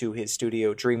go to his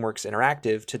studio DreamWorks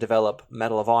Interactive to develop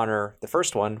Medal of Honor, the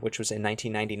first one, which was in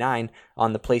 1999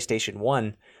 on the PlayStation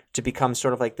 1, to become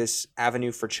sort of like this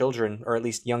avenue for children, or at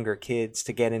least younger kids,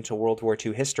 to get into World War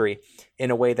II history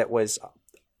in a way that was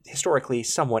historically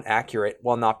somewhat accurate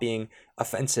while not being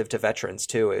offensive to veterans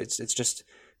too. It's just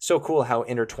so cool how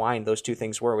intertwined those two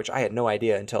things were, which I had no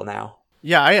idea until now.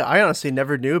 Yeah, I honestly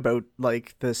never knew about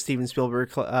like the Steven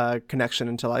Spielberg connection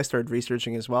until I started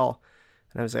researching as well.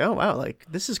 And I was like, oh wow, like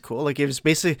this is cool. Like it was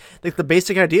basically like the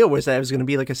basic idea was that it was going to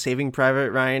be like a Saving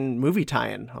Private Ryan movie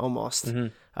tie-in almost,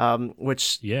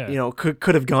 which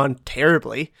could have gone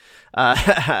terribly,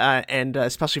 and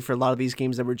especially for a lot of these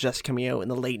games that were just coming out in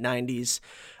the late '90s,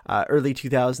 early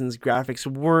 2000s. Graphics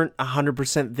weren't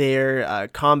 100% there.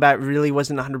 Combat really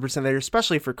wasn't 100% there,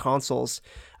 especially for consoles.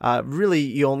 Really,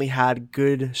 you only had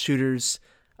good shooters.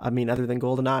 I mean, other than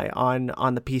GoldenEye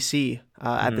on the PC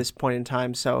at this point in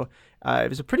time. So it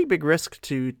was a pretty big risk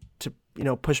to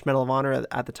push Medal of Honor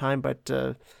at the time. But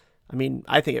I mean,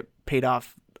 I think it paid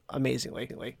off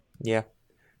amazingly. Yeah,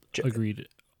 agreed.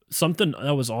 Something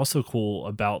that was also cool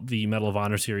about the Medal of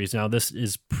Honor series. Now, this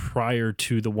is prior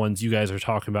to the ones you guys are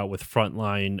talking about with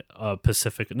Frontline, not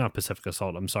Pacific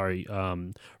Assault. I'm sorry,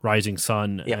 Rising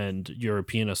Sun and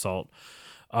European Assault.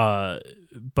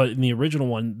 But in the original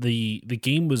one, the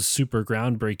game was super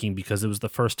groundbreaking because it was the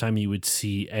first time you would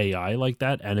see AI like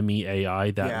that, enemy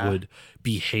AI that would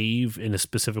behave in a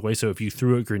specific way. So if you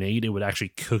threw a grenade, it would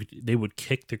actually they would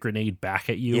kick the grenade back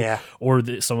at you, or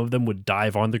some of them would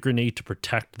dive on the grenade to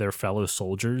protect their fellow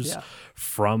soldiers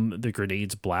from the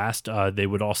grenade's blast. They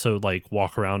would also like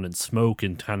walk around and smoke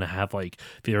and kind of have like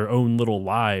their own little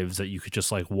lives that you could just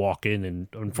like walk in and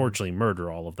unfortunately murder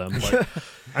all of them. But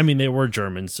I mean, they were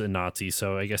Germans and Nazis,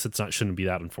 so I guess shouldn't be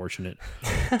that unfortunate.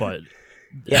 But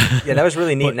yeah, that was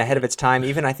really neat and ahead of its time.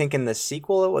 Even I think in the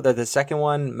sequel, the second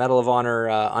one, Medal of Honor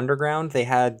Underground, they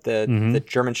had the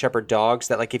German Shepherd dogs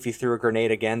that, like, if you threw a grenade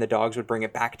again, the dogs would bring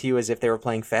it back to you as if they were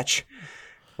playing fetch,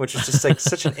 which is just like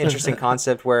such an interesting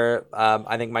concept. Where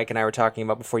I think Mike and I were talking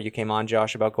about before you came on,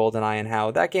 Josh, about GoldenEye and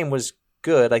how that game was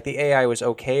good. Like the AI was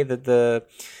okay.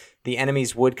 The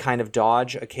enemies would kind of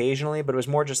dodge occasionally, but it was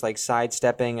more just like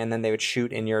sidestepping, and then they would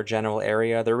shoot in your general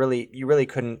area. You really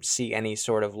couldn't see any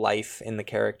sort of life in the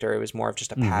character. It was more of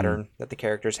just a pattern that the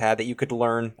characters had that you could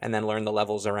learn and then learn the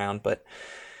levels around. But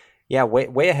yeah,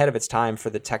 way ahead of its time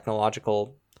for the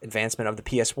technological advancement of the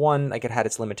PS1. Like it had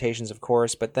its limitations, of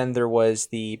course, but then there was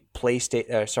the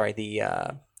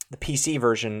the PC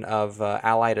version of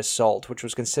Allied Assault, which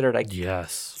was considered,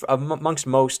 amongst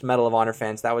most Medal of Honor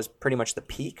fans, that was pretty much the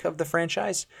peak of the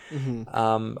franchise.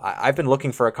 I've been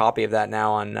looking for a copy of that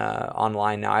now on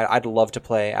online. Now I'd love to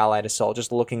play Allied Assault.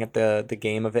 Just looking at the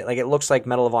game of it, like it looks like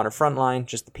Medal of Honor Frontline,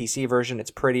 just the PC version.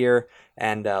 It's prettier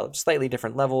and slightly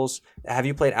different levels. Have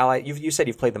you played Allied? You said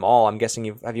you've played them all. I'm guessing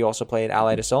have you also played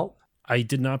Allied Assault? I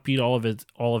did not beat all of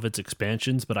its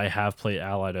expansions, but I have played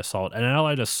Allied Assault. And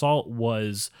Allied Assault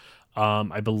was,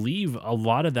 I believe, a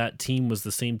lot of that team was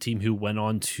the same team who went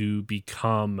on to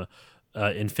become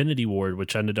Infinity Ward,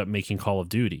 which ended up making Call of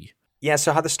Duty. Yeah,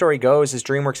 so how the story goes is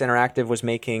DreamWorks Interactive was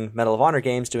making Medal of Honor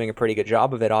games, doing a pretty good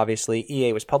job of it, obviously.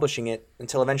 EA was publishing it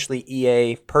until eventually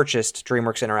EA purchased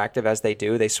DreamWorks Interactive, as they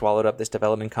do. They swallowed up this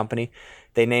development company.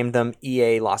 They named them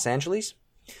EA Los Angeles.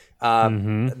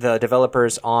 The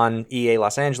developers on EA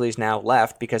Los Angeles now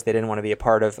left because they didn't want to be a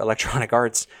part of Electronic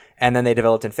Arts, and then they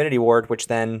developed Infinity Ward, which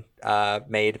then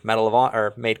made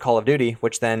made Call of Duty,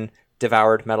 which then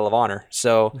devoured Medal of Honor.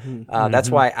 So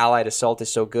that's why Allied Assault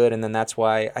is so good, and then that's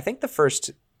why I think the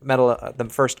first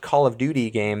Call of Duty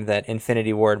game that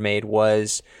Infinity Ward made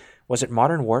was it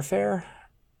Modern Warfare,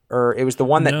 or it was the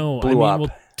one that blew up. Well,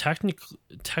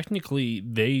 technically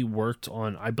they worked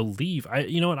on, I believe,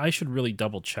 I should really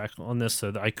double check on this, so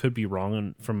that I could be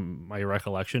wrong from my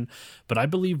recollection, but I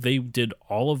believe they did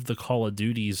all of the Call of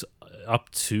Duties up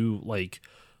to like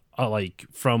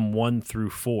from 1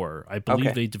 through 4. I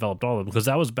believe they developed all of them, because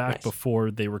that was back before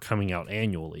they were coming out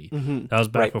annually. That was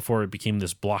back before it became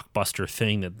this blockbuster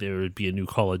thing that there would be a new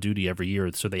Call of Duty every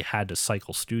year, so they had to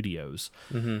cycle studios.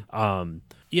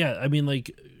 Yeah, I mean,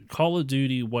 like, Call of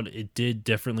Duty, what it did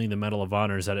differently than Medal of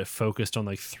Honor is that it focused on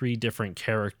like 3 different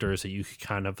characters that you could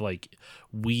kind of like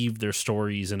weave their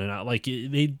stories in and out. Like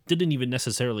they didn't even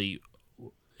necessarily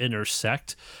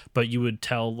intersect, but you would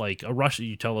tell like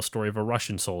you tell a story of a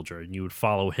Russian soldier and you would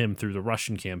follow him through the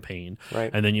Russian campaign.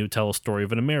 Right. And then you would tell a story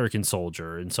of an American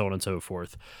soldier and so on and so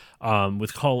forth.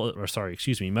 With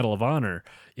Medal of Honor,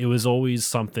 it was always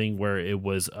something where it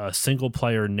was a single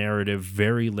player narrative,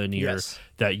 very linear,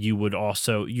 that you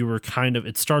were kind of,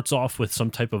 it starts off with some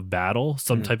type of battle,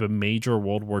 some type of major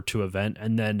World War II event,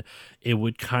 and then it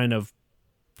would kind of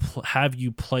have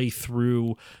you play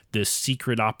through this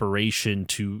secret operation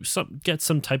to get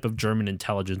some type of German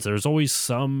intelligence. There's always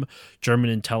some German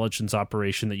intelligence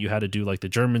operation that you had to do, like the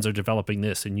Germans are developing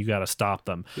this and you got to stop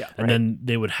them. Then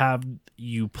they would have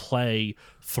you play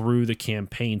through the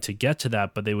campaign to get to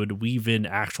that, but they would weave in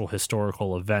actual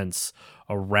historical events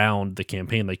around the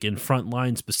campaign. Like in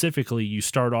Frontline specifically, you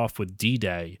start off with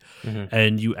D-Day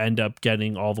and you end up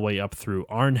getting all the way up through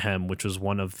Arnhem, which was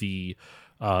one of the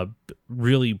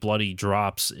really bloody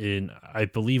drops in, I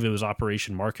believe it was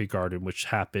Operation Market Garden, which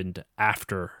happened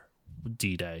after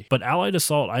D-Day. But Allied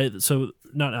Assault, but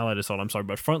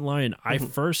Frontline, I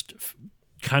first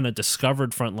kind of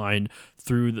discovered Frontline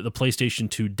through the PlayStation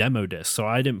 2 demo disc. So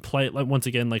I didn't play, once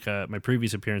again, like my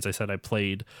previous appearance, I said I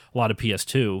played a lot of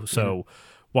PS2. So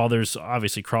while there's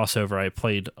obviously crossover, I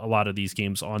played a lot of these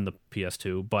games on the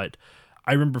PS2, but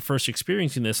I remember first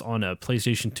experiencing this on a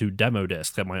PlayStation 2 demo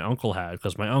disc that my uncle had,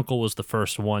 because my uncle was the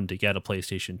first one to get a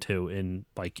PlayStation 2 in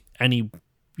like any,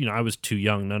 I was too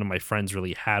young. None of my friends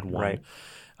really had one. Right.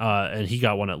 And he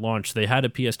got one at launch. They had a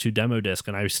PS2 demo disc,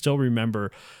 and I still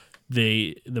remember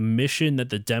the mission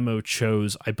that the demo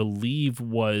chose, I believe,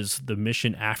 was the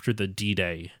mission after the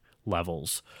D-Day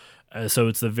levels. So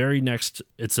it's the very next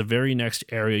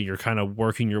area. You're kind of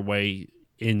working your way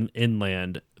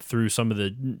inland through some of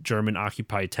the German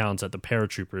occupied towns that the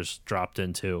paratroopers dropped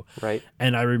into. Right.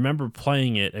 And I remember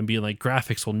playing it and being like,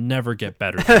 graphics will never get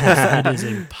better. It is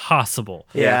impossible.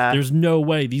 Yeah. There's no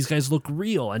way. These guys look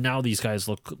real. And now these guys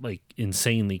look like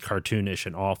insanely cartoonish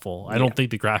and awful. I don't think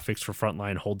the graphics for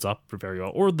Frontline holds up very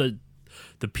well. Or the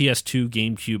PS2,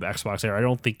 GameCube, Xbox era. I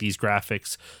don't think these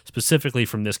graphics specifically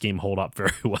from this game hold up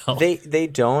very well. They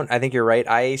don't. I think you're right.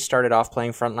 I started off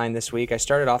playing Frontline this week. I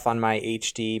started off on my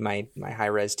HD, my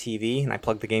high-res TV, and I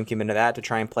plugged the GameCube into that to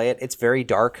try and play it. It's very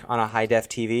dark on a high-def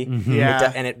TV.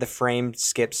 Yeah. The frame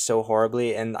skips so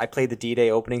horribly. And I played the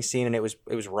D-Day opening scene, and it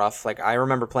was rough. Like, I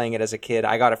remember playing it as a kid.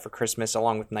 I got it for Christmas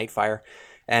along with Nightfire.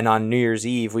 And on New Year's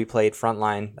Eve, we played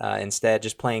Frontline instead,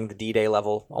 just playing the D-Day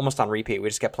level almost on repeat. We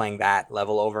just kept playing that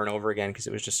level over and over again because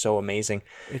it was just so amazing.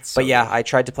 I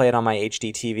tried to play it on my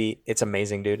HD TV. It's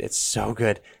amazing, dude. It's so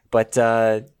good. But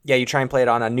you try and play it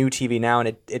on a new TV now,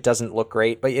 and it doesn't look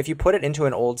great. But if you put it into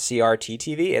an old CRT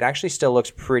TV, it actually still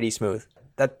looks pretty smooth.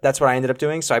 That's what I ended up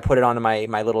doing. So I put it onto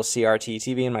my little CRT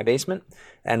TV in my basement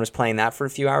and was playing that for a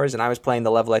few hours. And I was playing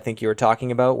the level I think you were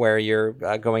talking about, where you're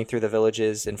going through the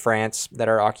villages in France that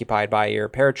are occupied by your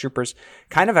paratroopers.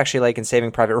 Kind of actually like in Saving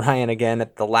Private Ryan again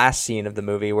at the last scene of the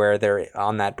movie where they're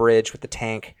on that bridge with the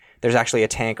tank. There's actually a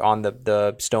tank on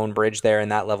the stone bridge there in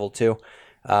that level too.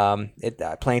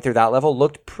 Playing through that level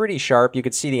looked pretty sharp. You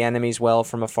could see the enemies well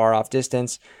from a far off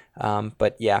distance.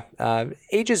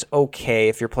 Age is okay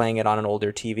if you're playing it on an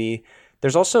older TV.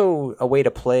 There's also a way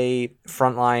to play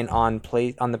Frontline on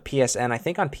the PSN. I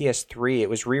think on PS3 it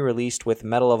was re-released with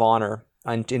Medal of Honor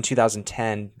in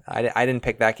 2010. I didn't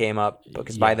pick that game up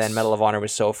because by then Medal of Honor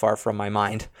was so far from my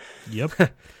mind.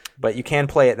 Yep. But you can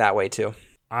play it that way too.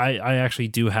 I actually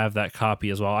do have that copy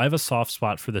as well. I have a soft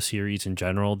spot for the series in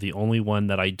general. The only one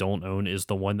that I don't own is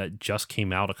the one that just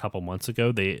came out a couple months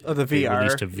ago. They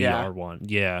released a VR one.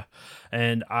 Yeah.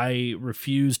 And I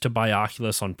refuse to buy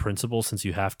Oculus on principle since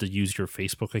you have to use your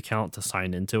Facebook account to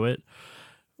sign into it,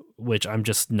 which I'm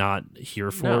just not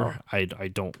here for. No. I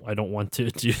don't want to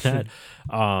do that.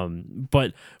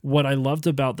 But what I loved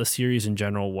about the series in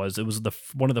general was it was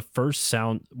one of the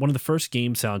first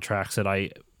game soundtracks that I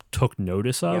took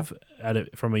notice of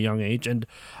from a young age. And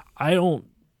I don't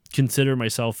consider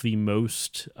myself the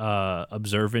most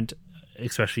observant,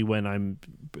 especially when I'm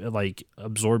like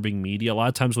absorbing media. A lot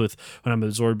of times when I'm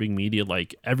absorbing media,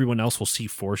 like everyone else will see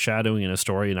foreshadowing in a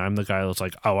story, and I'm the guy that's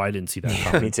like, oh, I didn't see that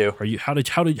coming. Me too. How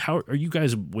are you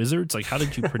guys wizards? Like, how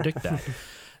did you predict that?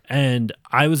 And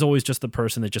I was always just the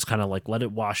person that just kind of like let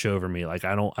it wash over me. Like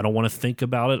I don't want to think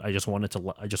about it. I just want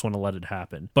to let it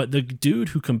happen. But the dude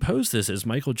who composed this is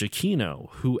Michael Giacchino,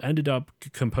 who ended up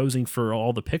composing for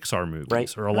all the Pixar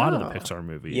movies, or a lot of the Pixar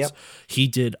movies. Yep. He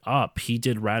did Up. He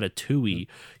did Ratatouille.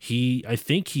 I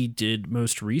think he did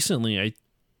most recently. I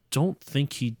don't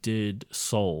think he did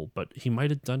Soul, but he might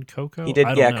have done Coco. He did,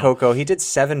 Coco. He did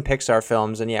 7 Pixar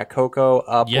films, and Coco,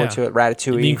 Up,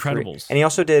 Ratatouille, The Incredibles. And he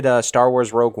also did Star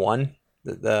Wars Rogue One.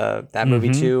 that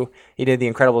movie too. He did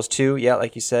The Incredibles 2, yeah,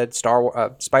 like you said,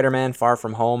 Spider-Man, Far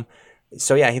From Home.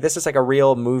 So yeah, this is like a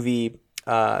real movie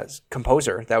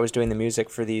composer that was doing the music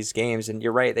for these games, and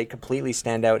you're right, they completely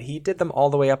stand out. He did them all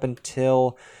the way up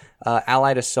until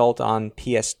Allied Assault in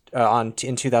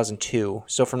 2002.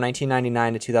 So from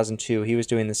 1999 to 2002, he was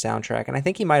doing the soundtrack, and I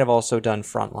think he might have also done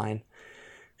Frontline.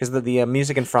 Because the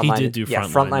music in Frontline, he did do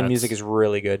Frontline music is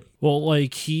really good. Well,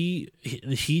 like he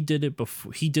did it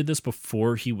before. He did this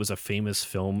before he was a famous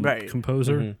film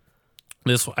composer. Mm-hmm.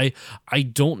 This I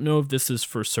don't know if this is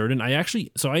for certain. I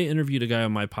interviewed a guy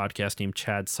on my podcast named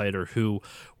Chad Sider who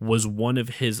was one of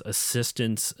his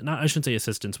assistants. I shouldn't say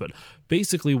assistants, but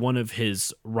basically one of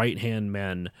his right hand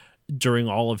men during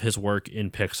all of his work in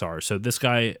Pixar. So this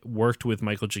guy worked with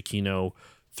Michael Giacchino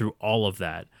through all of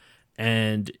that,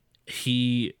 and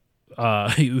he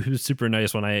was super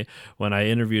nice when I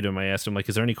interviewed him. I asked him, like,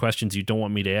 is there any questions you don't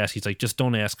want me to ask? He's like, just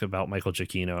don't ask about Michael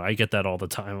Giacchino. I get that all the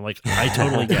time. I'm like, I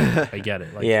totally get it. I get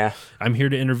it. Like, yeah, I'm here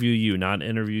to interview you, not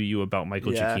interview you about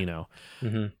Michael Giacchino.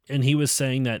 Mm-hmm. And he was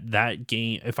saying that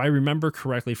game, if I remember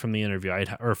correctly from the interview,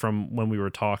 or from when we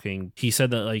were talking, he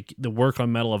said that like the work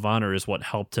on Medal of Honor is what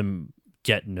helped him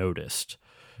get noticed,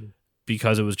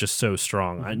 because it was just so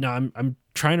strong. I'm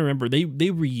trying to remember. They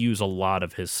reuse a lot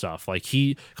of his stuff. Like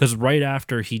because right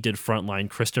after he did Frontline,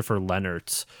 Christopher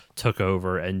Lennertz took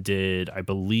over and did, I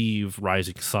believe,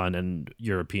 Rising Sun and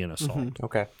European Assault. Mm-hmm.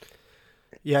 Okay.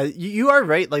 Yeah, you are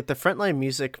right. Like the Frontline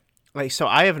music, like, so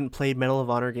I haven't played Medal of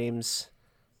Honor games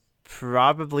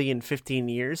probably in 15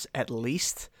 years at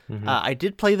least. Mm-hmm. I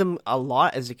did play them a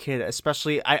lot as a kid,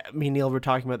 especially me and Neil were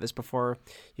talking about this before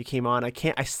you came on.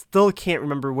 I still can't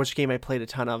remember which game I played a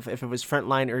ton of, if it was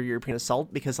Frontline or European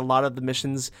Assault, because a lot of the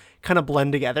missions kind of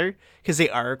blend together because they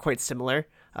are quite similar.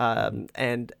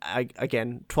 And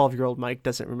again, 12-year-old Mike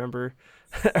doesn't remember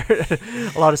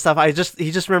a lot of stuff.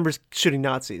 He just remembers shooting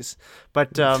Nazis.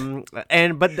 But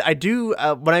I do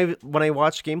when I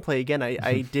watched gameplay again,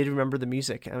 I did remember the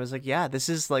music. I was like, yeah, this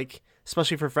is like,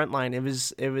 especially for Frontline,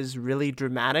 it was really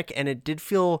dramatic, and it did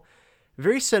feel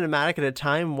very cinematic at a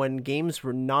time when games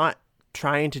were not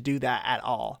trying to do that at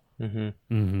all. Mm-hmm.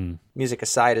 Mm-hmm. Music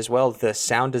aside as well, the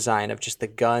sound design of just the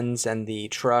guns and the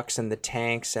trucks and the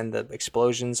tanks and the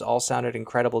explosions all sounded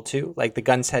incredible too. Like the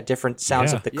guns had different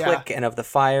sounds of the click and of the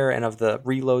fire and of the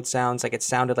reload sounds. Like it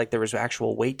sounded like there was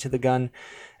actual weight to the gun,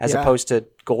 as opposed to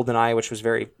GoldenEye, which was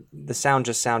the sound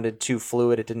just sounded too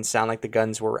fluid. It didn't sound like the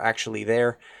guns were actually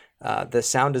there. The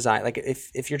sound design, like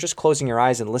if you're just closing your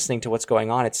eyes and listening to what's going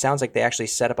on, it sounds like they actually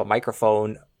set up a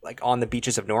microphone like on the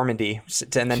beaches of Normandy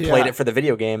and then played it for the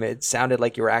video game. It sounded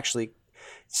like you were actually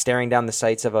staring down the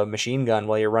sights of a machine gun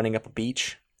while you're running up a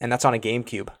beach, and that's on a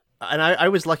GameCube. And I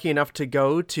was lucky enough to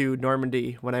go to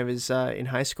Normandy when I was in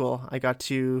high school. I got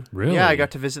to I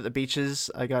got to visit the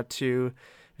beaches. I got to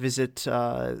visit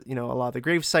a lot of the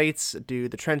grave sites, do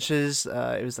the trenches.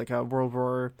 It was like a World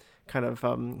War kind of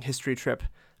history trip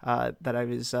that I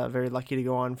was very lucky to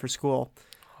go on for school.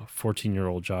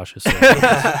 14-year-old Josh is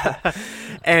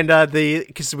and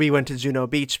because we went to Juno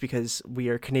Beach because we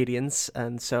are Canadians,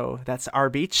 and so that's our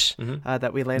beach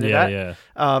that we landed at.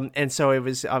 And so it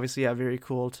was obviously very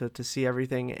cool to see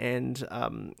everything,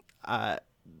 and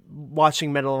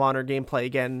watching Medal of Honor gameplay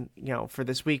again, for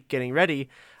this week, getting ready.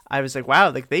 I was like,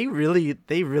 wow, like they really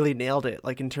nailed it,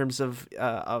 like in terms of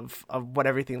what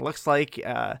everything looks like.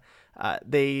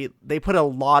 They put a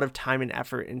lot of time and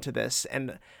effort into this,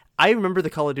 and I remember the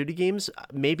Call of Duty games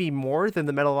maybe more than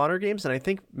the Medal of Honor games, and I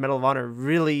think Medal of Honor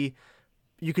really,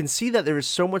 you can see that there was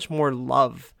so much more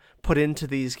love put into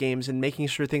these games and making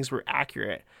sure things were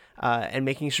accurate and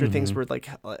making sure things were like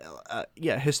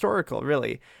historical,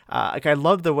 really. Like I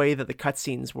love the way that the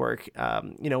cutscenes work,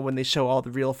 when they show all the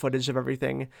real footage of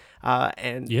everything,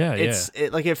 and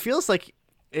it feels like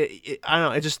I don't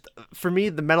know. It just, for me,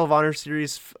 the Medal of Honor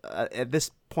series at this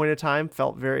point in time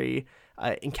felt very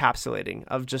encapsulating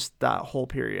of just that whole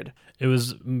period. It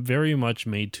was very much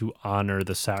made to honor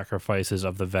the sacrifices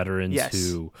of the veterans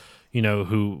who,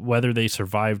 who, whether they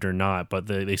survived or not, but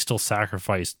they still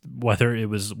sacrificed, whether it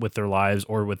was with their lives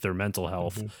or with their mental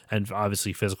health and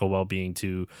obviously physical well-being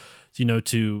to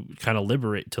kind of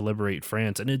liberate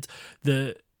France. And it's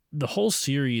the whole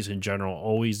series in general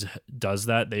always does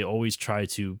that. They always try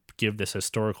to give this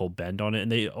historical bend on it,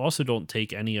 and they also don't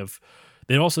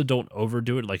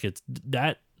overdo it. Like it's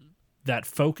that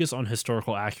focus on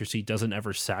historical accuracy doesn't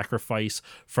ever sacrifice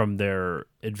from their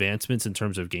advancements in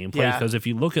terms of gameplay. Because if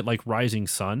you look at like Rising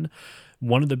Sun,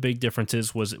 one of the big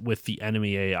differences was with the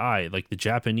enemy AI. Like the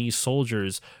Japanese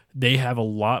soldiers, they have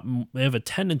a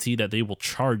tendency that they will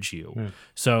charge you.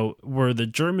 So where the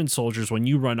German soldiers, when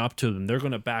you run up to them, they're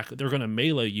gonna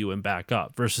melee you and back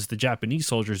up. Versus the Japanese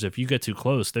soldiers, if you get too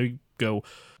close, they go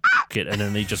it, and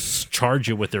then they just charge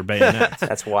you with their bayonets.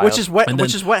 That's wild. Which is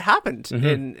what happened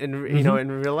in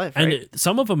real life, right? And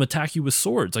some of them attack you with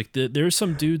swords. Like there's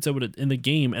some dudes that would in the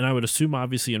game, and I would assume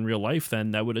obviously in real life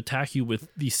then, that would attack you with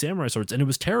these samurai swords, and it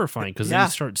was terrifying because then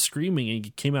you start screaming and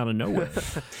it came out of nowhere.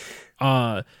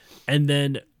 And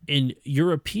then in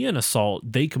European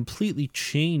Assault, they completely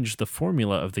changed the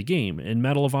formula of the game. In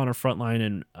Medal of Honor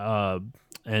Frontline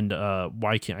and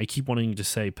why can't I keep wanting to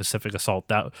say Pacific Assault?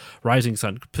 That Rising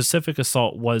Sun, Pacific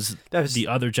Assault was the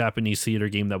other Japanese theater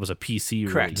game that was a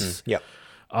PC release. Yep.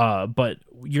 But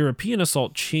European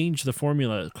Assault changed the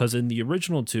formula because in the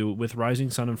original two, with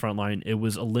Rising Sun and Frontline, it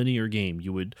was a linear game.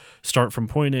 You would start from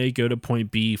point A, go to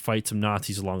point B, fight some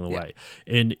Nazis along the way.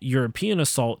 In European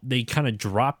Assault, they kind of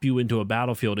drop you into a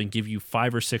battlefield and give you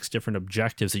 5 or 6 different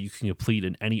objectives that you can complete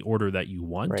in any order that you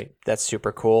want. Right. That's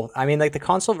super cool. I mean, like the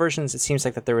console versions, it seems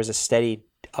like that there was a steady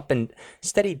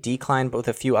decline, but with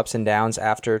a few ups and downs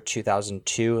after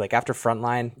 2002. Like after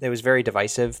Frontline, it was very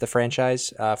divisive, the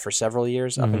franchise, for several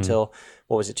years up until,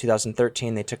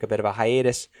 2013. They took a bit of a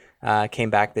hiatus, came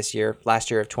back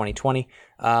last year of 2020.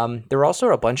 There were also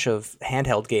a bunch of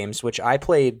handheld games, which I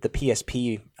played the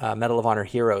PSP Medal of Honor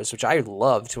Heroes, which I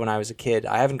loved when I was a kid.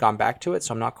 I haven't gone back to it,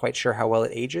 so I'm not quite sure how well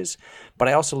it ages. But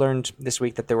I also learned this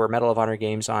week that there were Medal of Honor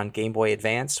games on Game Boy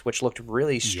Advance, which looked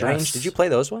really strange. Yes. Did you play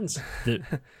those ones?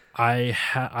 I've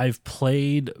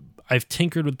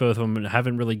tinkered with both of them and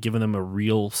haven't really given them a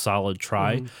real solid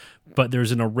try. But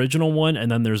there's an original one and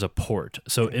then there's a port.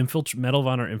 So Medal of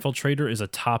Honor Infiltrator is a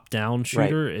top-down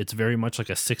shooter. Right. It's very much like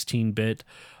a 16-bit.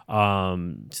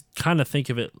 Kind of think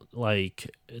of it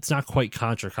like, it's not quite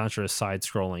Contra. Contra is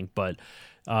side-scrolling, but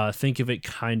think of it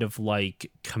kind of like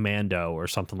Commando or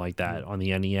something like that on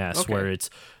the NES, where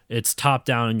it's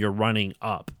top-down and you're running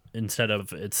up instead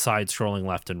of it's side-scrolling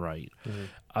left and right.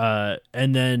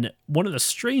 And then one of the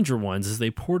stranger ones is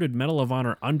they ported Medal of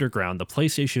Honor Underground, the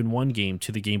PlayStation 1 game,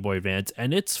 to the Game Boy Advance,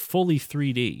 and it's fully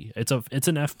 3D. It's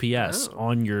an FPS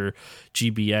on your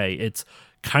GBA. It's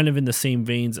kind of in the same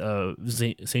vein as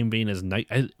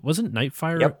wasn't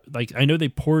Nightfire? Yep. Like I know they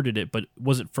ported it, but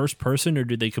was it first person or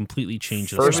did they completely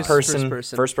change the first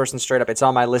person straight up? It's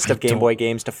on my list of Game Boy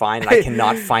games to find, and I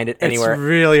cannot find it anywhere. It's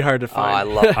really hard to find. I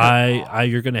love it.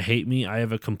 You're gonna hate me. I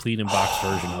have a complete in-box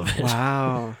version of it.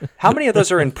 Wow. How many of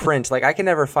those are in print? Like I can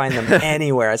never find them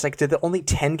anywhere. It's like, did only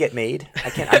 10 get made? I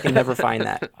can never find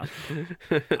that.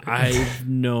 I have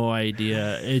no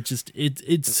idea.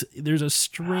 There's a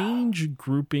strange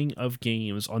grouping of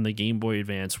games on the Game Boy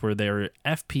Advance where there are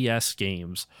FPS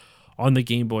games on the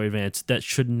Game Boy Advance that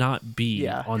should not be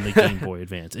on the Game Boy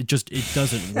Advance. It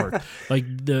doesn't work. Like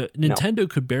the Nintendo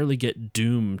could barely get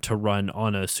Doom to run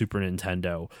on a Super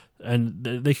Nintendo, and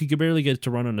they could barely get it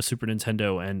to run on a Super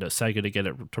Nintendo and a Sega to get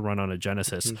it to run on a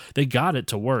Genesis. They got it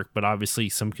to work, but obviously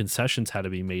some concessions had to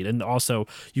be made, and also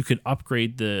you could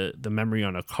upgrade the memory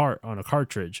on a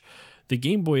cartridge. The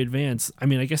Game Boy Advance, I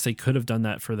mean, I guess they could have done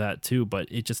that for that too, but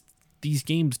these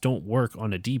games don't work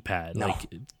on a D-pad. No. Like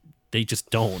they just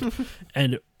don't.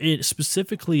 And it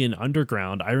specifically in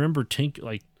Underground, I remember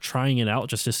trying it out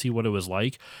just to see what it was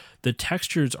like. The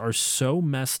textures are so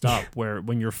messed up where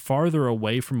when you're farther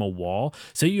away from a wall,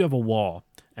 say you have a wall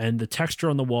and the texture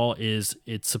on the wall it's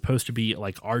supposed to be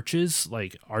like arches,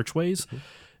 like archways.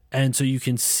 And so you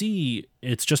can see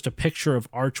it's just a picture of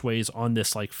archways on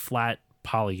this like flat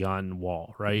polygon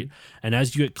wall, right? And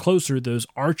as you get closer, those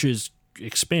arches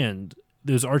expand.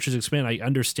 I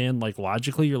understand, like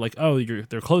logically, you're like, oh,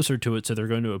 they're closer to it, so they're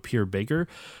going to appear bigger.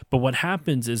 But what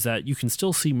happens is that you can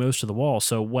still see most of the wall.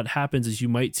 So what happens is you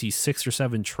might see 6 or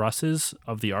 7 trusses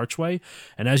of the archway,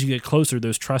 and as you get closer,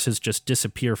 those trusses just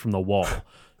disappear from the wall.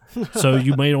 So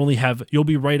you might you'll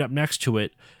be right up next to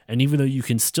it, and even though you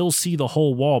can still see the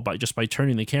whole wall by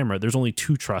turning the camera, there's only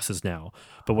 2 trusses now.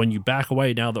 But when you back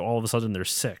away, now all of a sudden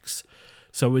there's 6.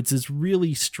 So it's this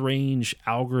really strange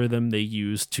algorithm they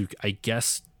use to, I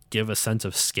guess, give a sense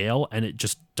of scale, and it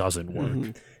just doesn't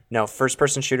work. No,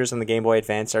 first-person shooters on the Game Boy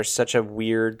Advance are such a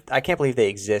weird... I can't believe they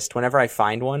exist. Whenever I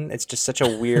find one, it's just such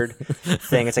a weird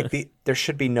thing. It's like there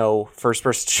should be no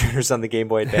first-person shooters on the Game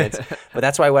Boy Advance. But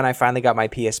that's why when I finally got my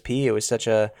PSP, it was such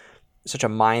a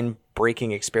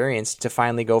mind-breaking experience to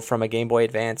finally go from a Game Boy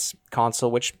Advance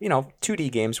console, which, 2D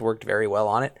games worked very well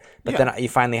on it. But then you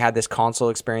finally had this console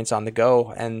experience on the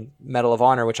go, and Medal of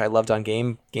Honor, which I loved on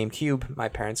GameCube. My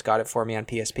parents got it for me on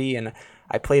PSP, and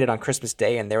I played it on Christmas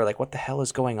Day, and they were like, what the hell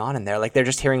is going on in there? Like, they're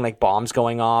just hearing like bombs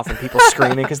going off and people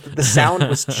screaming, because the sound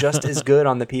was just as good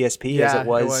on the PSP as it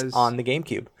was on the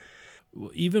GameCube.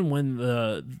 Even when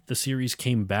the series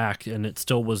came back, and it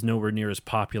still was nowhere near as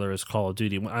popular as Call of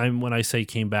Duty. When I say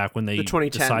came back, when they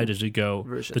decided to go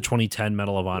version. The 2010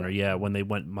 Medal of Honor, when they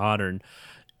went modern,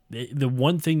 the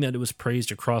one thing that it was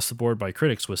praised across the board by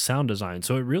critics was sound design.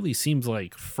 So it really seems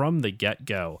like from the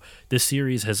get-go, this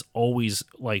series has always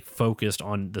like focused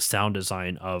on the sound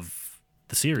design of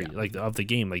the series, like of the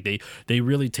game. Like they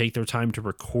really take their time to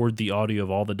record the audio of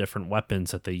all the different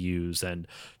weapons that they use and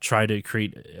try to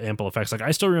create ample effects. Like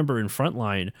I still remember in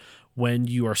Frontline when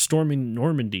you are storming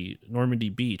Normandy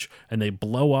Beach, and they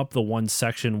blow up the one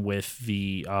section with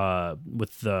the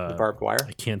barbed wire.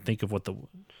 I can't think of what they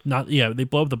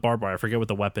blow up the barbed wire. I forget what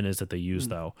the weapon is that they use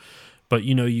though. But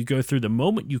you go through, the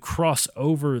moment you cross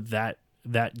over that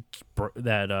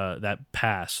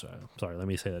pass. Sorry, let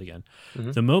me say that again.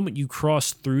 The moment you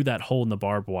cross through that hole in the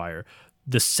barbed wire,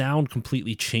 the sound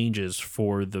completely changes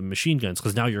for the machine guns,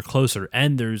 because now you're closer,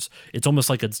 and it's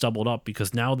almost like it's doubled up,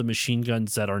 because now the machine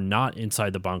guns that are not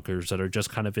inside the bunkers, that are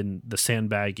just kind of in the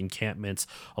sandbag encampments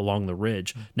along the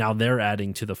ridge, now they're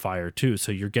adding to the fire too.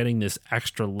 So you're getting this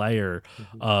extra layer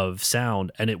of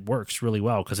sound, and it works really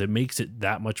well because it makes it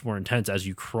that much more intense as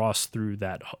you cross through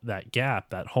that gap,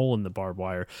 that hole in the barbed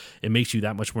wire. It makes you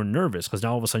that much more nervous, because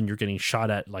now all of a sudden you're getting shot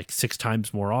at like 6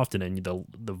 times more often, and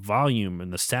the volume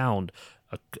and the sound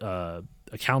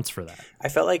accounts for that. I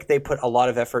felt like they put a lot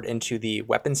of effort into the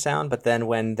weapon sound, but then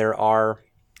when there are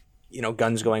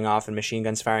guns going off and machine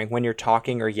guns firing, when you're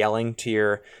talking or yelling to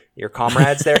your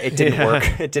comrades there, it didn't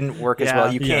work. It didn't work as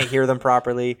well. You can't hear them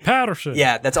properly. Patterson.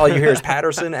 Yeah, that's all you hear is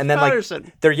Patterson, and then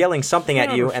like they're yelling something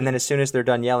at you, and then as soon as they're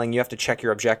done yelling, you have to check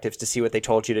your objectives to see what they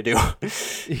told you to do,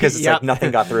 because it's like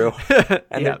nothing got through.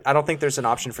 And I don't think there's an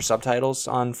option for subtitles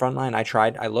on Frontline.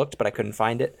 I looked, but I couldn't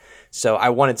find it. So I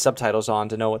wanted subtitles on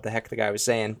to know what the heck the guy was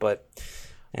saying, but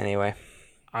anyway.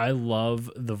 I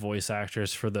love the voice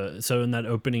actors so in that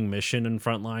opening mission in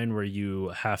Frontline where you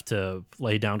have to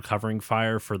lay down covering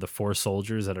fire for the 4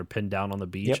 soldiers that are pinned down on the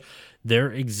beach, their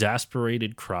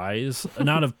exasperated cries,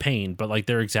 not of pain, but like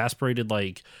their exasperated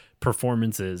like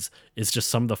performances is just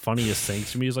some of the funniest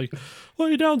things to me. Is like,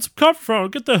 lay down some cover fire,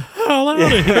 get the hell out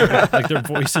of here. Like their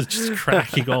voices just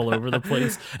cracking all over the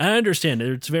place. And I understand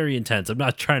it's very intense. I'm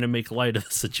not trying to make light of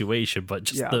the situation, but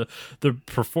just the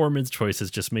performance choices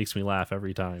just makes me laugh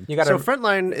every time. So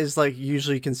Frontline is like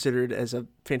usually considered as a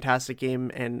fantastic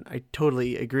game, and I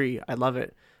totally agree. I love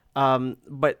it.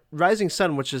 But Rising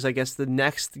Sun, which is I guess the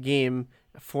next game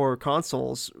for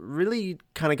consoles, really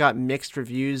kind of got mixed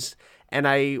reviews. And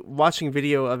watching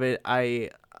video of it,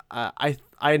 I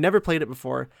had never played it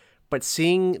before, but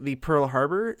seeing the Pearl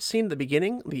Harbor scene at the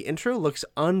beginning, the intro looks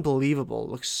unbelievable. It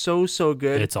looks so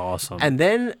good. It's awesome. And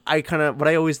then what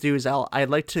I always do is I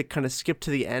like to kind of skip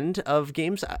to the end of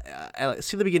games. I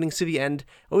see the beginning, see the end.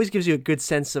 It always gives you a good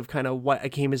sense of kind of what a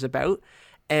game is about.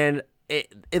 And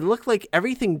it looked like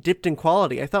everything dipped in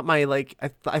quality. I thought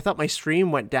I thought my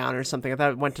stream went down or something. I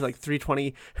thought it went to like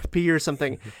 320p or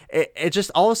something. It just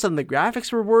all of a sudden the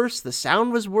graphics were worse, the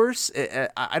sound was worse.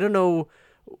 I don't know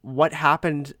what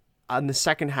happened on the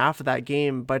second half of that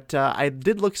game, but I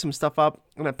did look some stuff up,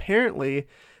 and apparently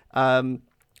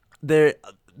the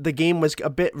game was a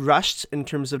bit rushed in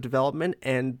terms of development,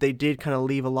 and they did kind of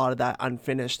leave a lot of that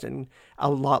unfinished and a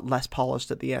lot less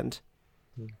polished at the end.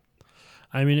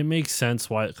 I mean, it makes sense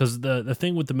why, because the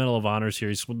thing with the Medal of Honor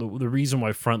series, the reason why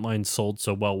Frontline sold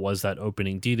so well was that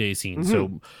opening D-Day scene.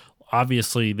 So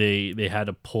obviously they had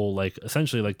to pull like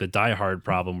essentially like the Die Hard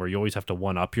problem where you always have to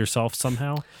one up yourself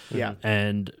somehow. Yeah.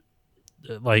 And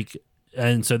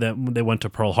so then they went to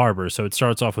Pearl Harbor. So it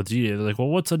starts off with D-Day. They're like, well,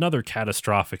 what's another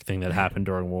catastrophic thing that happened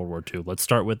during World War II? Let's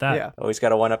start with that. Yeah, always got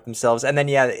to one up themselves. And then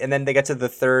they get to the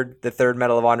third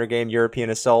Medal of Honor game, European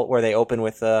Assault, where they open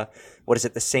with what is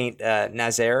it, the Saint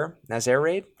Nazaire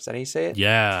raid? Is that how you say it?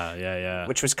 Yeah.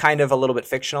 Which was kind of a little bit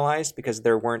fictionalized because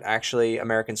there weren't actually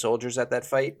American soldiers at that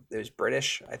fight. It was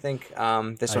British, I think. I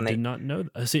did not know.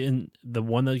 See, and the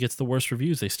one that gets the worst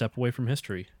reviews, they step away from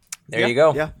history. There you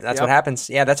go. Yeah, that's what happens.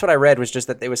 Yeah, that's what I read, was just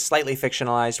that it was slightly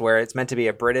fictionalized, where it's meant to be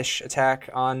a British attack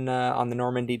on the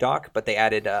Normandy dock, but they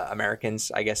added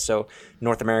Americans, I guess, so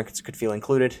North Americans could feel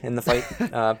included in the fight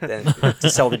to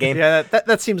sell the game. Yeah,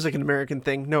 that seems like an American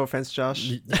thing. No offense,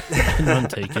 Josh. None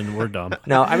taken. We're dumb.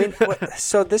 No, I mean,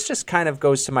 so this just kind of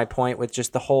goes to my point with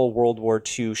just the whole World War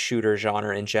II shooter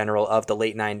genre in general of the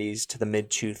late 90s to the mid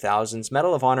 2000s.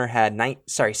 Medal of Honor had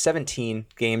 17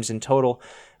 games in total.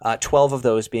 12 of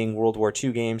those being World War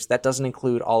II games. That doesn't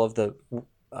include all of the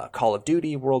Call of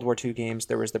Duty World War II games.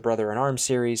 There was the Brother in Arms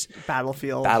series.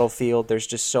 Battlefield. There's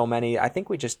just so many. I think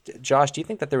Josh, do you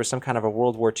think that there was some kind of a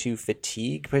World War II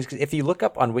fatigue? Because if you look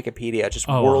up on Wikipedia, just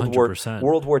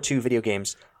World War II video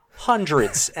games,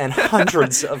 hundreds and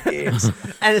hundreds of games.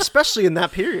 And especially in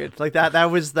that period, like that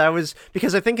was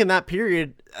because I think in that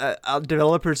period,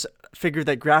 developers figured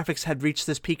that graphics had reached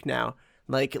this peak now.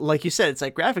 Like you said, it's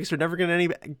like graphics are never gonna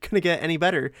get any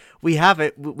better. We have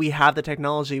it. We have the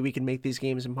technology. We can make these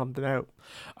games and pump them out.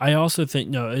 I also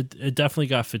think it definitely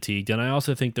got fatigued, and I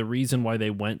also think the reason why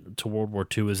they went to World War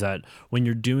II is that when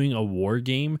you're doing a war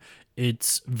game,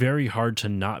 it's very hard to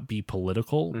not be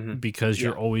political because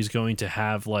you're always going to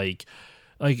have like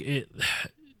it.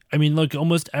 I mean, look,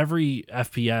 almost every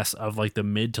FPS of like the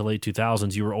mid to late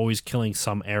 2000s, you were always killing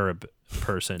some Arab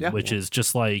person, which is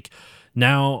just like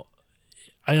now.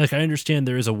 I understand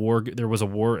there was a war,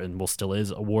 and still is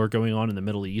a war going on in the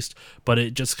Middle East, but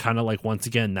it just kind of like, once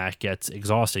again, that gets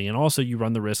exhausting. And also you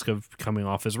run the risk of coming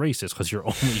off as racist because you're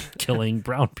only killing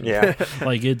brown people. Yeah.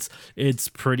 Like it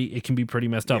can be pretty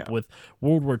messed up. With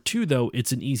World War II though,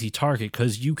 it's an easy target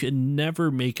because you can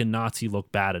never make a Nazi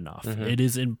look bad enough. It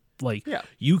is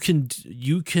you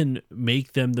can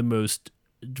make them the most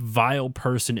vile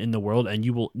person in the world, and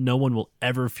no one will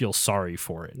ever feel sorry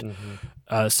for it.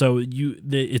 So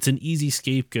it's an easy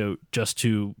scapegoat just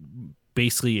to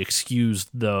basically excuse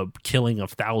the killing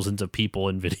of thousands of people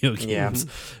in video games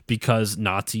because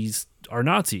Nazis are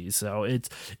Nazis. So it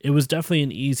was definitely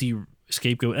an easy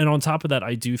scapegoat. And on top of that,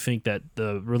 I do think that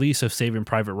the release of Saving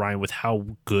Private Ryan, with how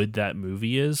good that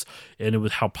movie is and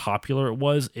with how popular it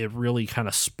was, it really kind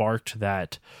of sparked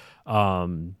that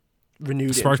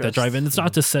that drive. And it's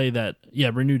not to say that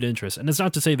renewed interest, and it's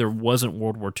not to say there wasn't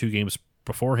World War II games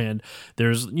beforehand.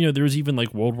 There's even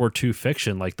like World War II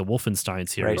fiction, like the Wolfenstein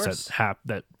series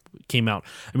that came out.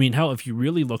 I mean, hell, if you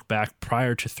really look back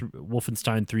prior to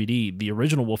Wolfenstein 3D, the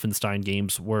original Wolfenstein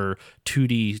games were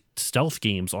 2D stealth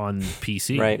games on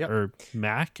PC or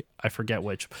Mac. I forget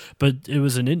which, but it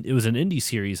was an indie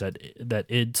series that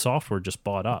id Software just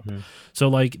bought up. So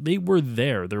like they were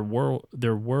there. There were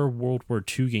World War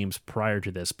II games prior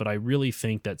to this, but I really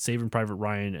think that Saving Private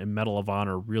Ryan and Medal of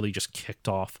Honor really just kicked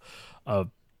off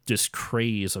this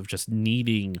craze of just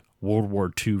needing World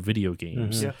War II video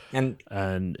games.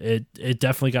 And it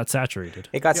definitely got saturated.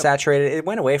 It got saturated. It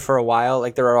went away for a while.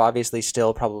 Like there are obviously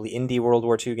still probably indie World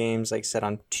War II games, like set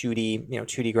on 2D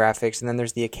graphics. And then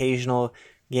there's the occasional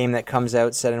game that comes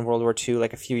out set in World War II.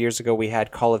 Like a few years ago, we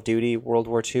had Call of Duty World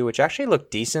War II, which actually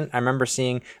looked decent. I remember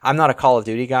I'm not a Call of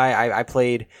Duty guy. I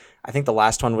played, I think the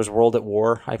last one was World at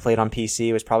War. I played on PC.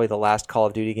 It was probably the last Call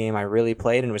of Duty game I really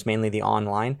played, and it was mainly the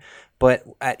online. But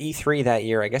at E3 that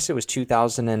year, I guess it was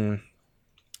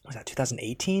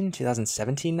 2018,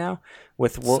 2017 now,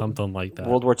 with something like that.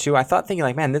 World War II. I thought, thinking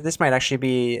like, man, this might actually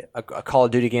be a Call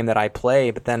of Duty game that I play.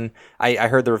 But then I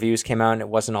heard the reviews came out and it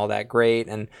wasn't all that great.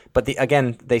 But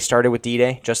they started with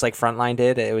D-Day, just like Frontline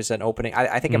did. It was an opening.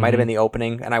 I think it might have been the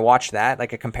opening, and I watched that,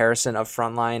 like a comparison of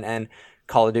Frontline and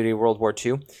Call of Duty World War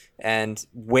II, and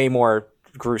way more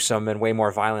gruesome and way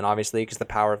more violent, obviously, because the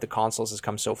power of the consoles has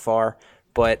come so far.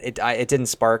 But it didn't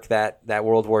spark that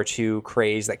World War II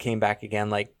craze that came back again,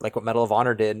 like what Medal of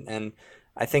Honor did. And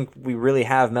I think we really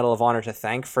have Medal of Honor to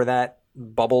thank for that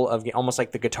bubble of almost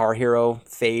like the Guitar Hero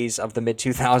phase of the mid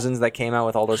 2000s that came out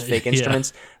with all those fake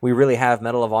instruments. We really have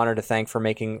Medal of Honor to thank for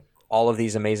making all of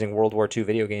these amazing World War II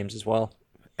video games as well.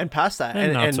 And past that,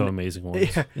 and not so amazing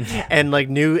ones, and like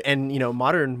new and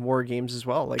modern war games as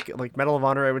well. Like Medal of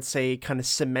Honor, I would say, kind of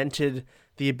cemented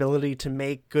the ability to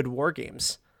make good war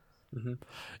games.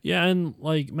 Yeah, and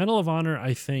like Medal of Honor,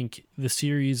 I think the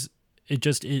series,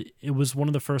 it was one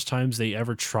of the first times they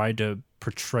ever tried to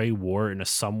portray war in a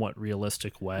somewhat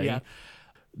realistic way. Yeah.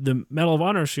 The Medal of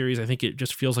Honor series, I think it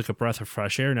just feels like a breath of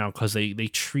fresh air now because they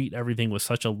treat everything with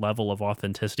such a level of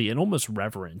authenticity and almost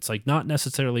reverence, like not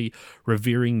necessarily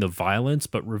revering the violence,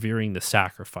 but revering the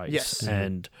sacrifice. Yes.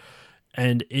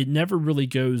 And it never really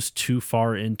goes too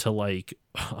far into like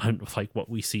what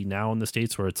we see now in the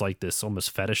States, where it's like this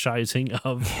almost fetishizing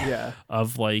of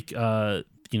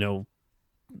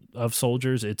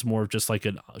soldiers. It's more of just like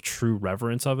a true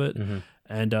reverence of it.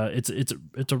 And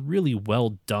it's a really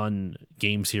well done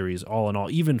game series, all in all,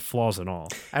 even flaws and all.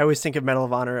 I always think of Medal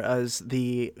of Honor as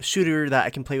the shooter that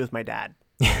I can play with my dad.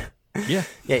 Yeah,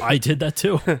 Yeah. I did that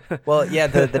too. Well, yeah,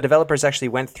 the developers actually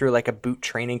went through like a boot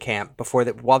training camp before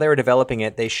that. While they were developing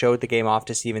it, they showed the game off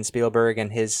to Steven Spielberg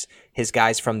and his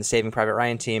guys from the Saving Private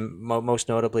Ryan team, most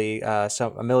notably a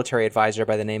military advisor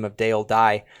by the name of Dale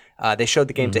Dye. They showed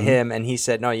the game to him, and he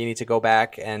said, no, you need to go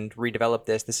back and redevelop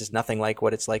this. This is nothing like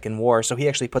what it's like in war. So he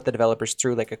actually put the developers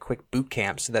through like a quick boot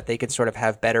camp so that they could sort of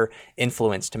have better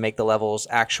influence to make the levels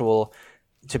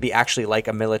to be actually like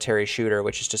a military shooter,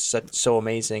 which is just so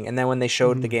amazing. And then when they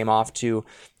showed the game off to,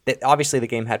 obviously the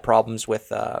game had problems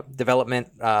with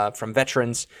development from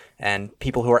veterans and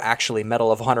people who are actually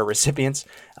Medal of Honor recipients,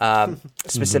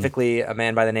 specifically a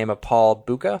man by the name of Paul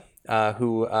Buca,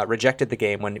 who rejected the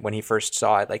game when he first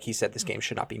saw it. Like he said, this game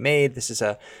should not be made. It's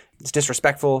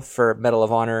disrespectful for Medal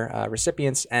of Honor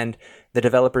recipients. And the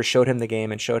developers showed him the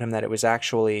game and showed him that it was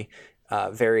actually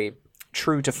very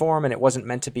true to form, and it wasn't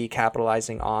meant to be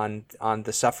capitalizing on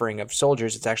the suffering of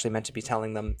soldiers. It's actually meant to be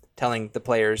telling the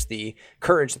players the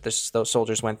courage that those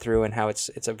soldiers went through and how it's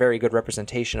a very good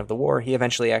representation of the war. He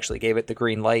eventually actually gave it the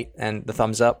green light and the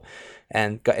thumbs up,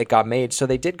 and it got made. So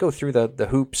they did go through the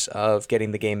hoops of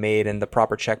getting the game made and the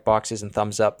proper check boxes and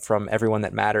thumbs up from everyone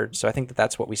that mattered. So I think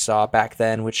that's what we saw back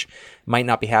then, which might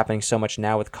not be happening so much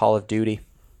now with Call of Duty.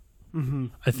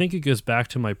 I think it goes back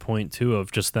to my point too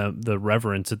of just the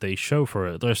reverence that they show for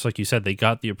it. Just like you said, they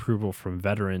got the approval from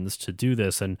veterans to do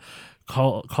this, and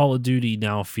Call of Duty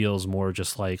now feels more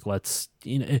just like let's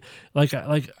I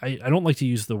don't like to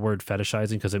use the word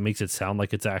fetishizing because it makes it sound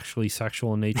like it's actually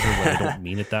sexual in nature, but I don't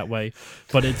mean it that way.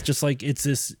 But it's just like it's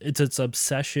this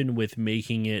obsession with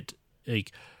making it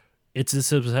like. It's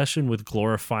this obsession with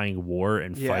glorifying war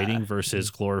and fighting versus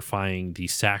glorifying the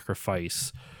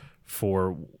sacrifice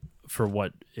for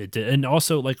what it did. And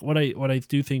also like what I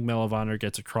do think Medal of Honor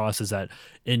gets across is that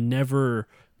it never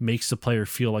makes the player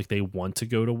feel like they want to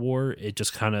go to war. It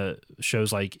just kind of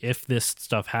shows like if this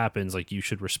stuff happens, like you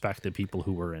should respect the people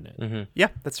who were in it. Yeah,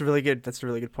 that's a really good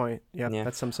point. Yeah.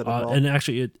 That sums it up well. And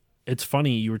actually it's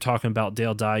funny you were talking about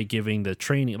Dale Dye giving the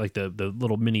training, like the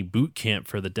little mini boot camp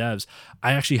for the devs.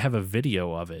 I actually have a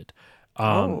video of it.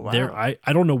 Wow.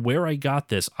 I don't know where I got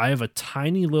this. I have a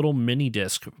tiny little mini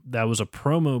disc that was a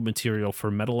promo material for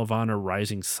Medal of Honor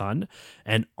Rising Sun,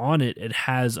 and on it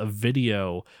has a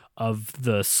video of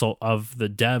the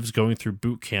devs going through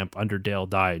boot camp under Dale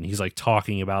Dye, and he's like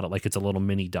talking about it like it's a little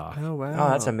mini doc. Oh wow, Oh,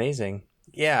 that's amazing.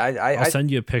 Yeah, I'll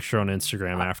send you a picture on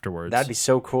Instagram afterwards. That'd be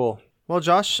so cool. Well,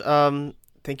 Josh,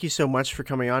 thank you so much for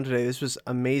coming on today. This was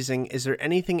amazing. Is there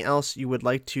anything else you would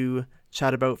like to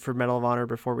chat about for Medal of Honor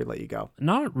before we let you go?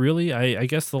 Not really. I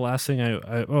guess the last thing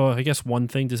I guess one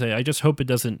thing to say, I just hope it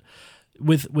doesn't,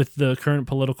 with the current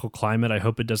political climate, I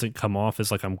hope it doesn't come off as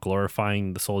like I'm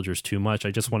glorifying the soldiers too much.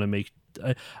 I just want to make,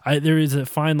 there is a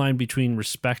fine line between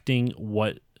respecting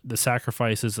what the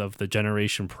sacrifices of the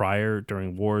generation prior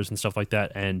during wars and stuff like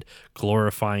that and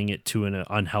glorifying it to an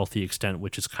unhealthy extent,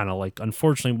 which is kind of like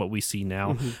unfortunately what we see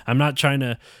now. I'm not trying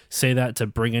to say that to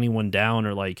bring anyone down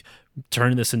or like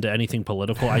turn this into anything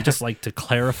political. I just like to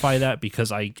clarify that because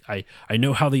I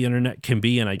know how the internet can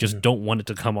be, and I just don't want it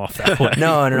to come off that way.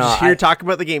 No. We're just here talking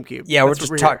about the GameCube. Yeah, we're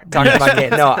just talking about game.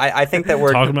 No, I think that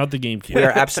we're talking about the GameCube. We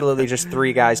are absolutely just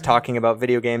three guys talking about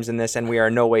video games in this, and we are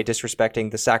in no way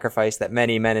disrespecting the sacrifice that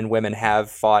many men and women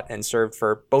have fought and served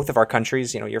for both of our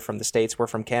countries. You know, you're from the States, we're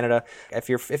from Canada. If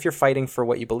you're fighting for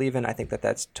what you believe in, I think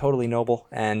that's totally noble,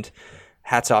 and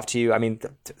hats off to you. I mean,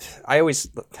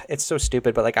 it's so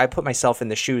stupid, but like I put myself in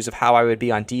the shoes of how I would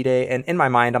be on D-Day, and in my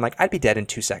mind, I'm like, I'd be dead in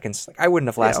 2 seconds. Like I wouldn't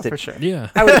have lasted. Yeah, for sure. Yeah,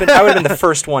 I would have been the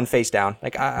first one face down.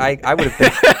 Like I would have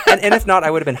been, and if not,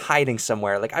 I would have been hiding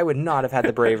somewhere. Like I would not have had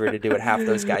the bravery to do what half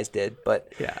those guys did.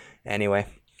 But yeah. Anyway.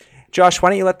 Josh, why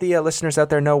don't you let the listeners out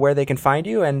there know where they can find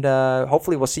you, and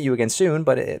hopefully we'll see you again soon.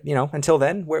 But until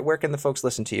then, where can the folks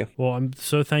listen to you? Well, I'm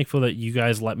so thankful that you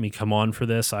guys let me come on for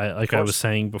this. I was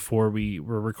saying before we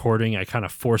were recording, I kind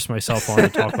of forced myself on to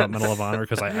talk about Medal of Honor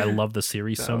because I love the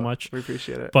series so much. We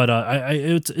appreciate it. But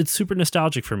it's super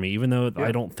nostalgic for me, even though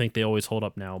I don't think they always hold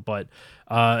up now. But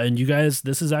and you guys,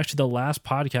 this is actually the last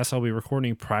podcast I'll be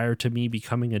recording prior to me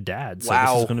becoming a dad. So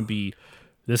wow. This is going to be.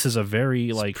 This is a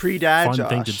very like pre-dad, fun Josh.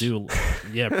 Thing to do.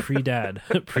 Yeah, pre-dad.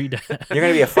 Pre-dad. You're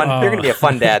gonna be a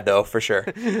fun dad though, for sure.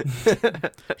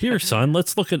 Here, son,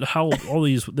 let's look at how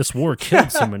this war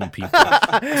killed so many people.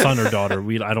 Son or daughter,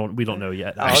 we don't know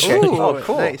yet. Okay. Ooh,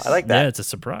 cool. Nice. I like that. Yeah, it's a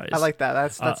surprise. I like that.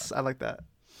 That's I like that.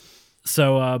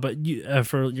 So, but you,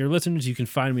 for your listeners, you can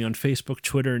find me on Facebook,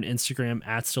 Twitter, and Instagram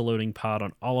at StillLoadingPod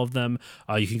on all of them.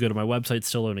 You can go to my website,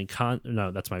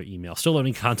 that's my email,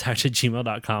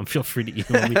 stillloadingcontact@gmail.com. Feel free to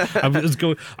email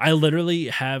me. I literally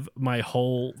have my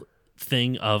whole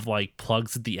thing of like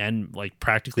plugs at the end like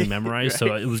practically memorized.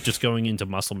 So it was just going into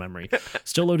muscle memory.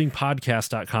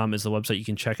 Stillloadingpodcast.com is the website. You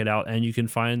can check it out, and you can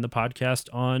find the podcast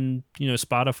on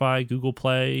Spotify, Google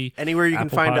Play, anywhere you Apple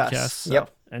can find Podcasts. us.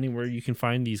 Yep. Anywhere you can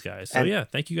find these guys. So yeah,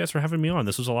 thank you guys for having me on.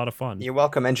 This was a lot of fun. You're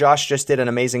welcome. And Josh just did an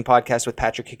amazing podcast with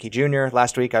Patrick Hickey Jr.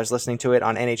 last week. I was listening to it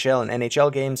on NHL and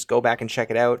NHL games. Go back and check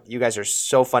it out. You guys are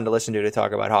so fun to listen to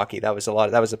talk about hockey. That was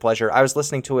a pleasure. I was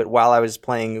listening to it while I was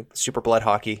playing Super Blood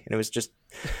hockey, and it was just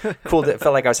cool. It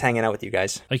felt like I was hanging out with you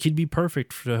guys. Like, he'd be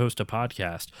perfect to host a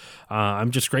podcast. I'm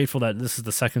just grateful that this is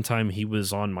the second time he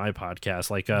was on my podcast.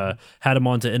 Like, had him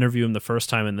on to interview him the first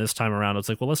time, and this time around, it's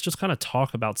like, well, let's just kind of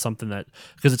talk about something that,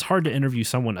 because it's hard to interview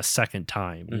someone a second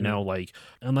time, like,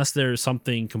 unless there's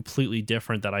something completely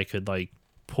different that I could like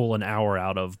pull an hour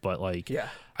out of. But like,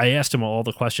 I asked him all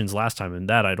the questions last time, and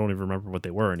that I don't even remember what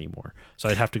they were anymore. So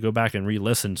I'd have to go back and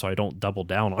re-listen so I don't double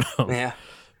down on them. Yeah.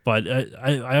 But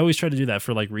I always try to do that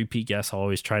for like repeat guests. I'll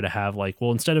always try to have like,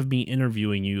 well, instead of me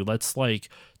interviewing you, let's like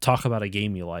talk about a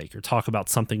game you like, or talk about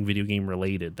something video game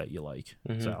related that you like.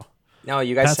 So no,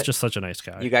 you guys, that's just such a nice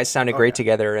guy. You guys sounded great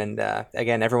together. And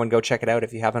again, everyone go check it out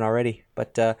if you haven't already.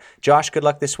 But Josh, good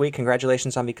luck this week.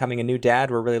 Congratulations on becoming a new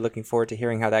dad. We're really looking forward to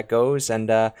hearing how that goes.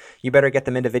 And you better get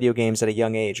them into video games at a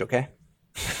young age, okay?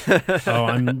 Oh,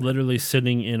 I'm literally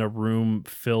sitting in a room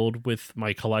filled with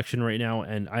my collection right now,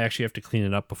 and I actually have to clean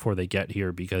it up before they get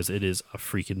here because it is a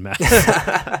freaking mess.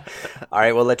 All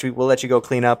right, we'll let you go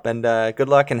clean up, and good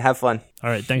luck and have fun. All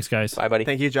right, thanks guys. Bye, buddy.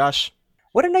 Thank you, Josh.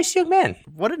 What a nice young man.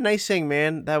 What a nice young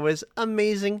man. That was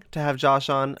amazing to have Josh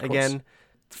on again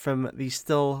from the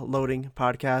Still Loading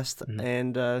podcast.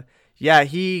 And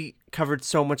he covered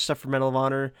so much stuff for Medal of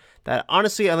Honor that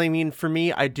honestly, I mean, for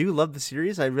me, I do love the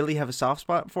series. I really have a soft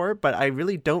spot for it, but I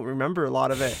really don't remember a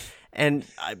lot of it. And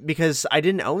because I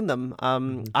didn't own them,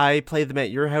 I played them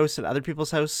at your house and other people's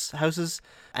houses.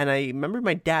 And I remember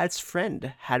my dad's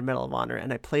friend had Medal of Honor,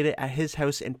 and I played it at his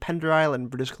house in Pender Island,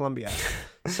 British Columbia.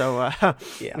 So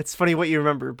it's funny what you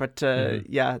remember, but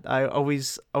I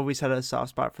always had a soft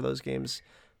spot for those games.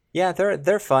 Yeah,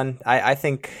 they're fun. I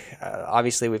think,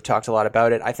 obviously, we've talked a lot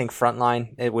about it. I think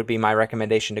Frontline, it would be my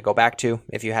recommendation to go back to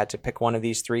if you had to pick one of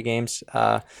these three games.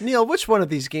 Neil, which one of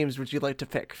these games would you like to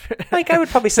pick? I would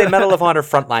probably say Medal of Honor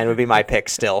Frontline would be my pick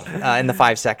still, in the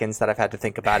 5 seconds that I've had to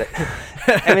think about it.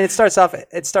 I mean, it starts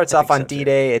off on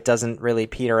D-Day. It doesn't really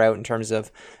peter out in terms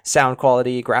of sound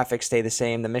quality. Graphics stay the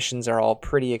same. The missions are all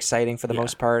pretty exciting for the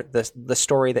most part. The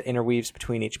story that interweaves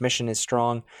between each mission is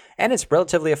strong, and it's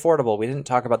relatively affordable. We didn't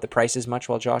talk about the prices much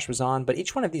while Josh was on, but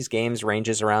each one of these games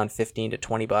ranges around $15 to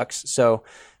 $20, so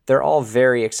they're all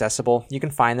very accessible. You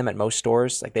can find them at most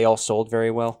stores. Like, they all sold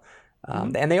very well,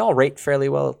 and they all rate fairly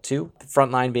well too.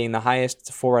 Frontline being the highest,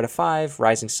 it's a 4 out of 5.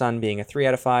 Rising Sun being a 3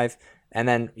 out of 5, and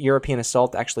then European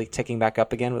Assault actually ticking back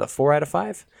up again with a 4 out of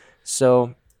 5.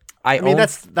 So I mean,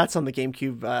 that's on the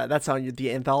GameCube. That's on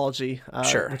the anthology,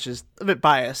 which is a bit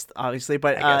biased, obviously.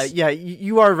 But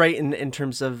you are right in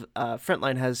terms of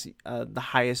Frontline has the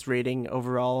highest rating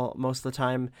overall most of the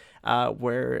time,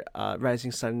 where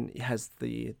Rising Sun has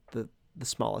the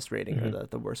smallest rating or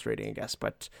the worst rating, I guess.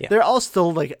 But they're all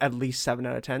still like at least 7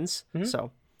 out of 10s. So.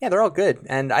 Yeah, they're all good.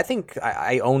 And I think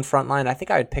I own Frontline. I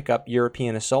think I would pick up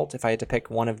European Assault if I had to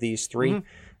pick one of these three.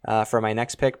 For my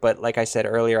next pick, but like I said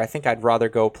earlier, I think I'd rather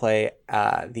go play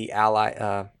the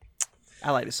Allied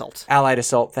Assault. Allied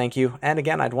Assault, thank you. And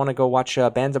again, I'd want to go watch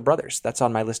Band of Brothers. That's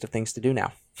on my list of things to do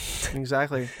now.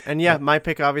 Exactly. And my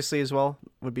pick obviously as well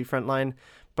would be Frontline.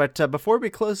 But before we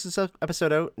close this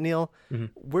episode out, Neil,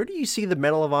 where do you see the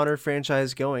Medal of Honor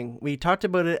franchise going? We talked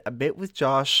about it a bit with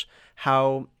Josh,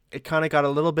 how it kind of got a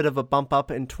little bit of a bump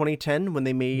up in 2010 when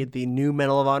they made the new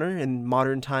Medal of Honor in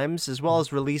modern times, as well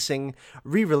as re-releasing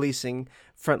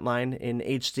Frontline in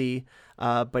HD.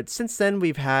 But since then,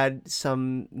 we've had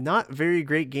some not very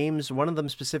great games. One of them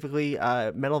specifically,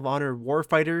 Medal of Honor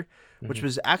Warfighter, which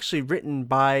was actually written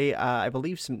by, I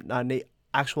believe, some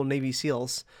actual Navy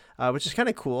SEALs, which is kind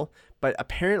of cool. But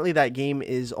apparently that game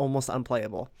is almost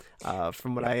unplayable,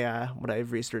 from what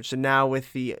I've researched. And now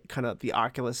with the kind of the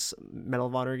Oculus Medal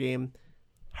of Honor game,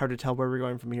 hard to tell where we're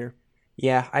going from here.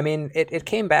 Yeah, I mean, it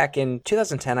came back in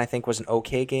 2010, I think, was an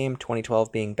okay game,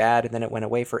 2012 being bad, and then it went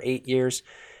away for 8 years.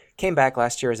 Came back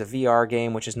last year as a VR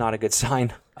game, which is not a good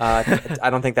sign.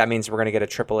 I don't think that means we're going to get a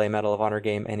AAA Medal of Honor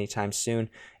game anytime soon.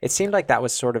 It seemed like that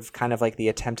was sort of kind of like the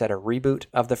attempt at a reboot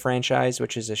of the franchise,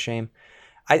 which is a shame.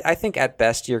 I think at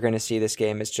best you're going to see this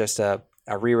game as just a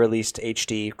re-released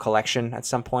HD collection at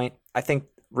some point. I think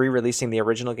re-releasing the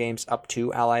original games up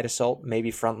to Allied Assault,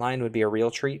 maybe Frontline, would be a real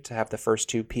treat to have the first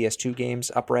two PS2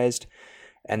 games up-resed,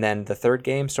 and then the third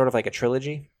game, sort of like a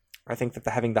trilogy. I think that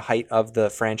having the height of the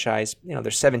franchise,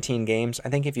 there's 17 games. I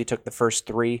think if you took the first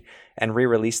 3 and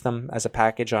re-released them as a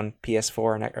package on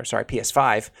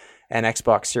PS5 and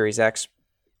Xbox Series X,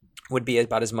 would be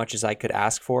about as much as I could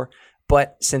ask for.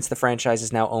 But since the franchise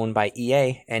is now owned by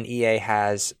EA, and EA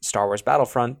has Star Wars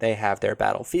Battlefront, they have their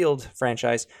Battlefield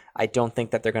franchise, I don't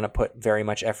think that they're going to put very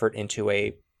much effort into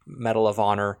a Medal of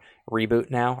Honor reboot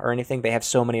now or anything. They have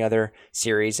so many other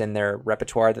series in their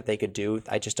repertoire that they could do.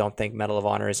 I just don't think Medal of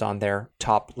Honor is on their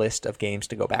top list of games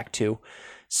to go back to.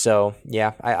 So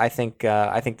yeah, I think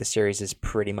the series is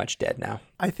pretty much dead now.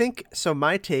 I think so.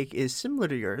 My take is similar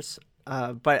to yours,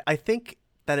 but I think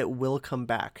that it will come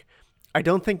back. I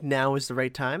don't think now is the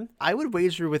right time. I would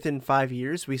wager within 5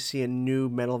 years we see a new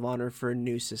Medal of Honor for a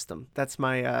new system. That's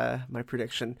my my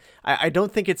prediction. I don't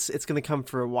think it's going to come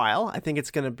for a while. I think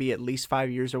it's going to be at least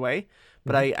 5 years away.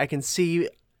 But I can see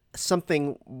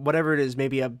something, whatever it is,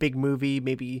 maybe a big movie,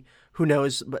 maybe who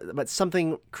knows, but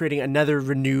something creating another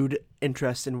renewed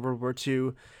interest in World War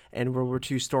II and World War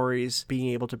II stories, being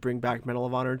able to bring back Medal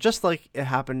of Honor, just like it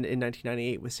happened in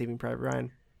 1998 with Saving Private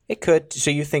Ryan. It could. So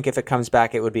you think if it comes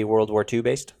back, it would be World War II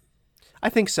based? I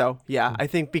think so. Yeah, I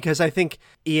think because I think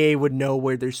EA would know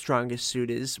where their strongest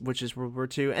suit is, which is World War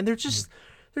II, and there's just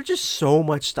so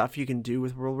much stuff you can do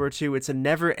with World War II. It's a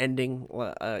never-ending,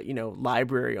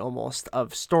 library almost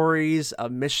of stories,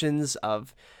 of missions,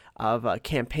 of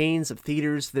campaigns, of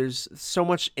theaters. There's so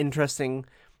much interesting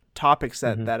topics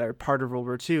that are part of World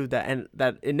War II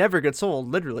that it never gets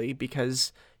old, literally,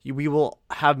 because we will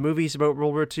have movies about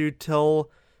World War II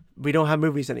till we don't have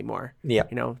movies anymore. Yeah,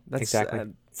 that's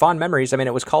exactly. Fond memories. I mean,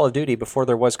 it was Call of Duty before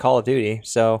there was Call of Duty.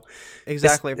 So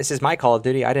exactly, this is my Call of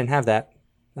Duty. I didn't have that.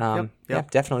 Yeah,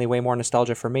 definitely way more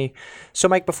nostalgia for me. So,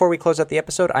 Mike, before we close out the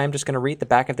episode, I am just going to read the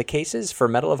back of the cases for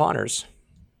Medal of Honors.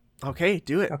 Okay,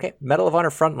 do it. Okay, Medal of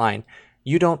Honor Frontline.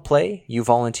 You don't play, you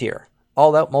volunteer.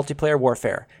 All-out multiplayer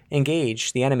warfare.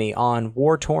 Engage the enemy on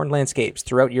war-torn landscapes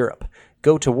throughout Europe.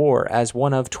 Go to war as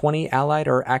one of 20 Allied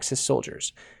or Axis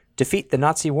soldiers. Defeat the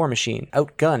Nazi war machine.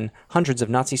 Outgun hundreds of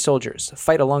Nazi soldiers.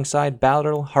 Fight alongside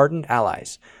battle-hardened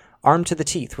allies. Armed to the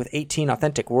teeth with 18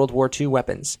 authentic World War II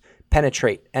weapons.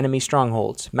 Penetrate enemy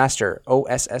strongholds. Master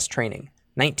OSS training.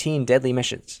 19 deadly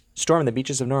missions. Storm the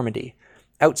beaches of Normandy.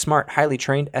 Outsmart highly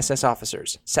trained SS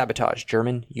officers. Sabotage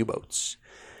German U-boats.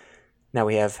 Now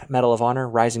we have Medal of Honor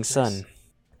Rising Sun.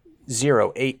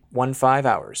 0815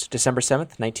 hours. December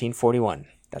 7th, 1941.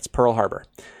 That's Pearl Harbor.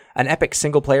 An epic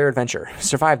single-player adventure.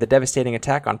 Survive the devastating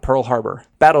attack on Pearl Harbor.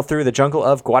 Battle through the jungle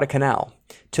of Guadalcanal.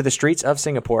 To the streets of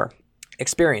Singapore.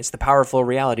 Experience the powerful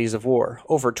realities of war.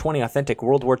 Over 20 authentic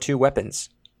World War II weapons.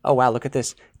 Oh wow, look at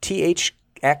this.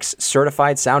 THX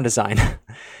certified sound design.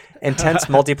 Intense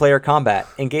multiplayer combat.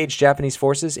 Engage Japanese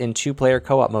forces in 2-player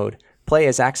co-op mode. Play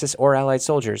as Axis or Allied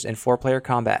soldiers in 4-player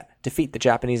combat. Defeat the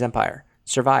Japanese Empire.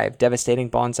 Survive devastating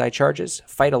banzai charges.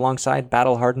 Fight alongside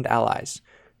battle-hardened allies.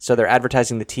 So they're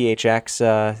advertising the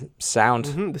THX sound.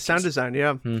 The sound design,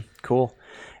 yeah. Cool.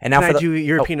 And now Can I do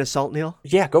European Assault, Neil?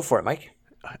 Yeah, go for it, Mike.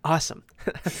 Awesome.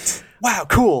 Wow,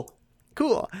 cool.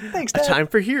 Cool. Thanks, A Dad. time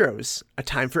for heroes. A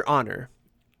time for honor.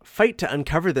 Fight to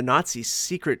uncover the Nazis'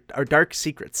 secret or dark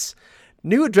secrets.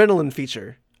 New adrenaline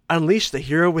feature. Unleash the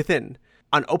hero within.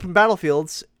 On open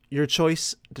battlefields, your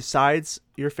choice decides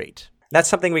your fate. That's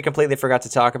something we completely forgot to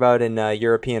talk about in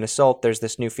European Assault. There's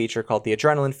this new feature called the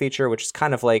Adrenaline feature, which is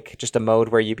kind of like just a mode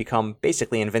where you become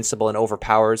basically invincible and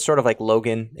overpowered, sort of like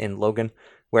Logan in Logan,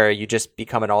 where you just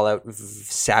become an all-out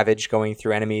savage going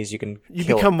through enemies. You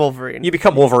become Wolverine. You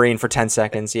become Wolverine for 10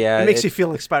 seconds, yeah. It makes you feel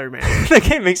like Spider-Man. The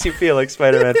game makes you feel like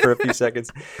Spider-Man for a few seconds.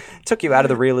 Took you out of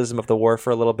the realism of the war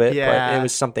for a little bit, but it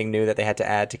was something new that they had to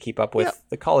add to keep up with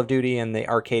the Call of Duty and the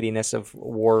arcadiness of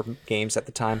war games at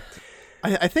the time.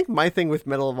 I think my thing with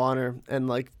Medal of Honor and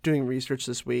like doing research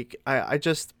this week, I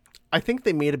think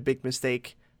they made a big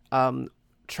mistake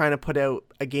trying to put out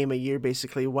a game a year,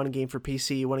 basically one game for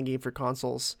PC, one game for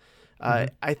consoles.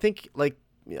 I think like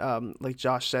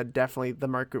Josh said, definitely the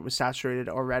market was saturated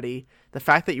already. The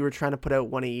fact that you were trying to put out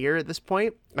one a year at this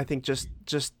point, I think just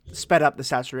sped up the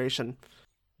saturation.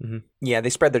 Yeah,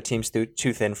 they spread their teams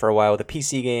too thin for a while with a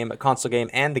PC game, a console game,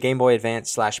 and the Game Boy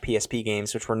Advance / PSP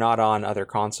games, which were not on other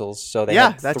consoles. So they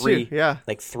had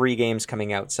three games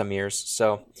coming out some years.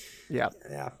 So yeah,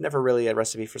 never really a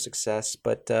recipe for success.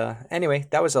 But anyway,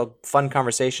 that was a fun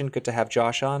conversation. Good to have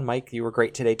Josh on. Mike, you were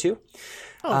great today too.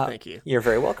 Oh, thank you. You're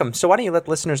very welcome. So why don't you let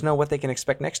listeners know what they can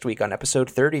expect next week on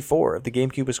episode 34 of the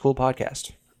GameCube is Cool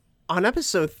podcast? On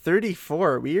episode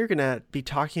 34, we are going to be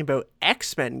talking about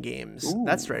X-Men games. Ooh.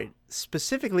 That's right.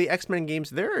 Specifically X-Men games.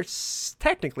 There are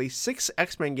technically 6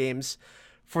 X-Men games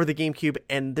for the GameCube,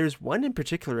 and there's one in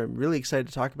particular I'm really excited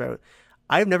to talk about.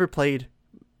 I've never played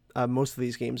most of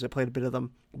these games. I played a bit of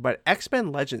them, but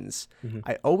X-Men Legends,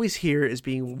 I always hear as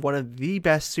being one of the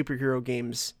best superhero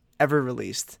games ever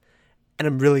released, and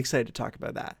I'm really excited to talk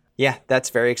about that. Yeah, that's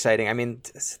very exciting. I mean,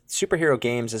 superhero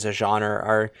games as a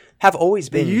genre have always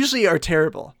been... They usually are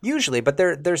terrible. Usually, but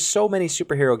there's so many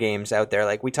superhero games out there.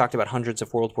 Like we talked about hundreds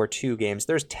of World War II games.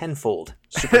 There's tenfold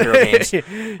superhero games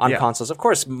on consoles. Of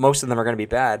course, most of them are going to be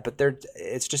bad, but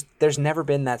it's just there's never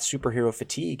been that superhero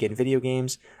fatigue in video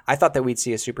games. I thought that we'd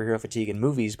see a superhero fatigue in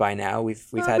movies by now. We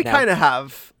kind of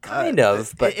have. Kind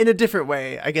of, but in a different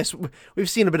way. I guess we've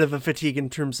seen a bit of a fatigue in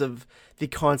terms of the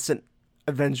constant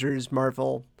Avengers,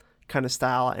 Marvel kind of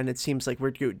style, and it seems like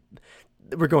we're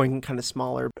going kind of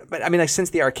smaller. But I mean, like since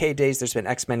the arcade days, there's been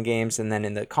X-Men games, and then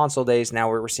in the console days, now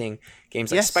we're seeing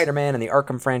games like Spider-Man and the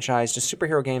Arkham franchise. Just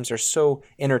superhero games are so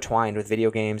intertwined with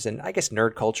video games, and I guess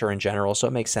nerd culture in general. So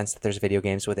it makes sense that there's video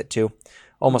games with it too,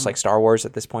 almost like Star Wars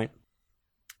at this point.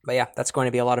 But yeah, that's going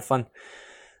to be a lot of fun.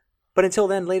 But until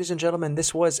then, ladies and gentlemen,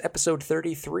 this was episode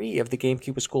 33 of the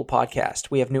GameCube was Cool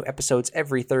podcast. We have new episodes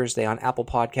every Thursday on Apple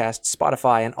Podcasts,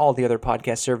 Spotify, and all the other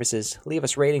podcast services. Leave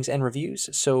us ratings and reviews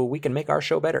so we can make our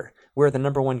show better. We're the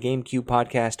 #1 GameCube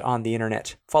podcast on the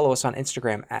internet. Follow us on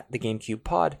Instagram at the GameCube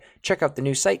Pod. Check out the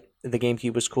new site,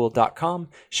 thegamecubewascool.com.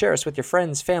 Share us with your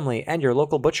friends, family, and your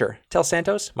local butcher. Tell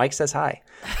Santos Mike says hi.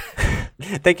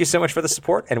 Thank you so much for the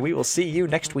support, and we will see you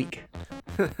next week.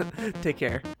 Take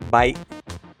care. Bye.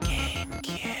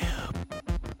 GameCube.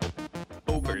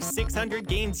 Over 600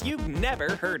 games you've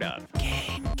never heard of.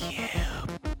 GameCube.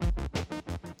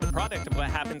 The product of what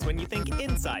happens when you think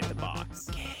inside the box.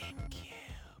 GameCube.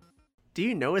 Do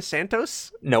you know a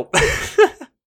Santos? Nope.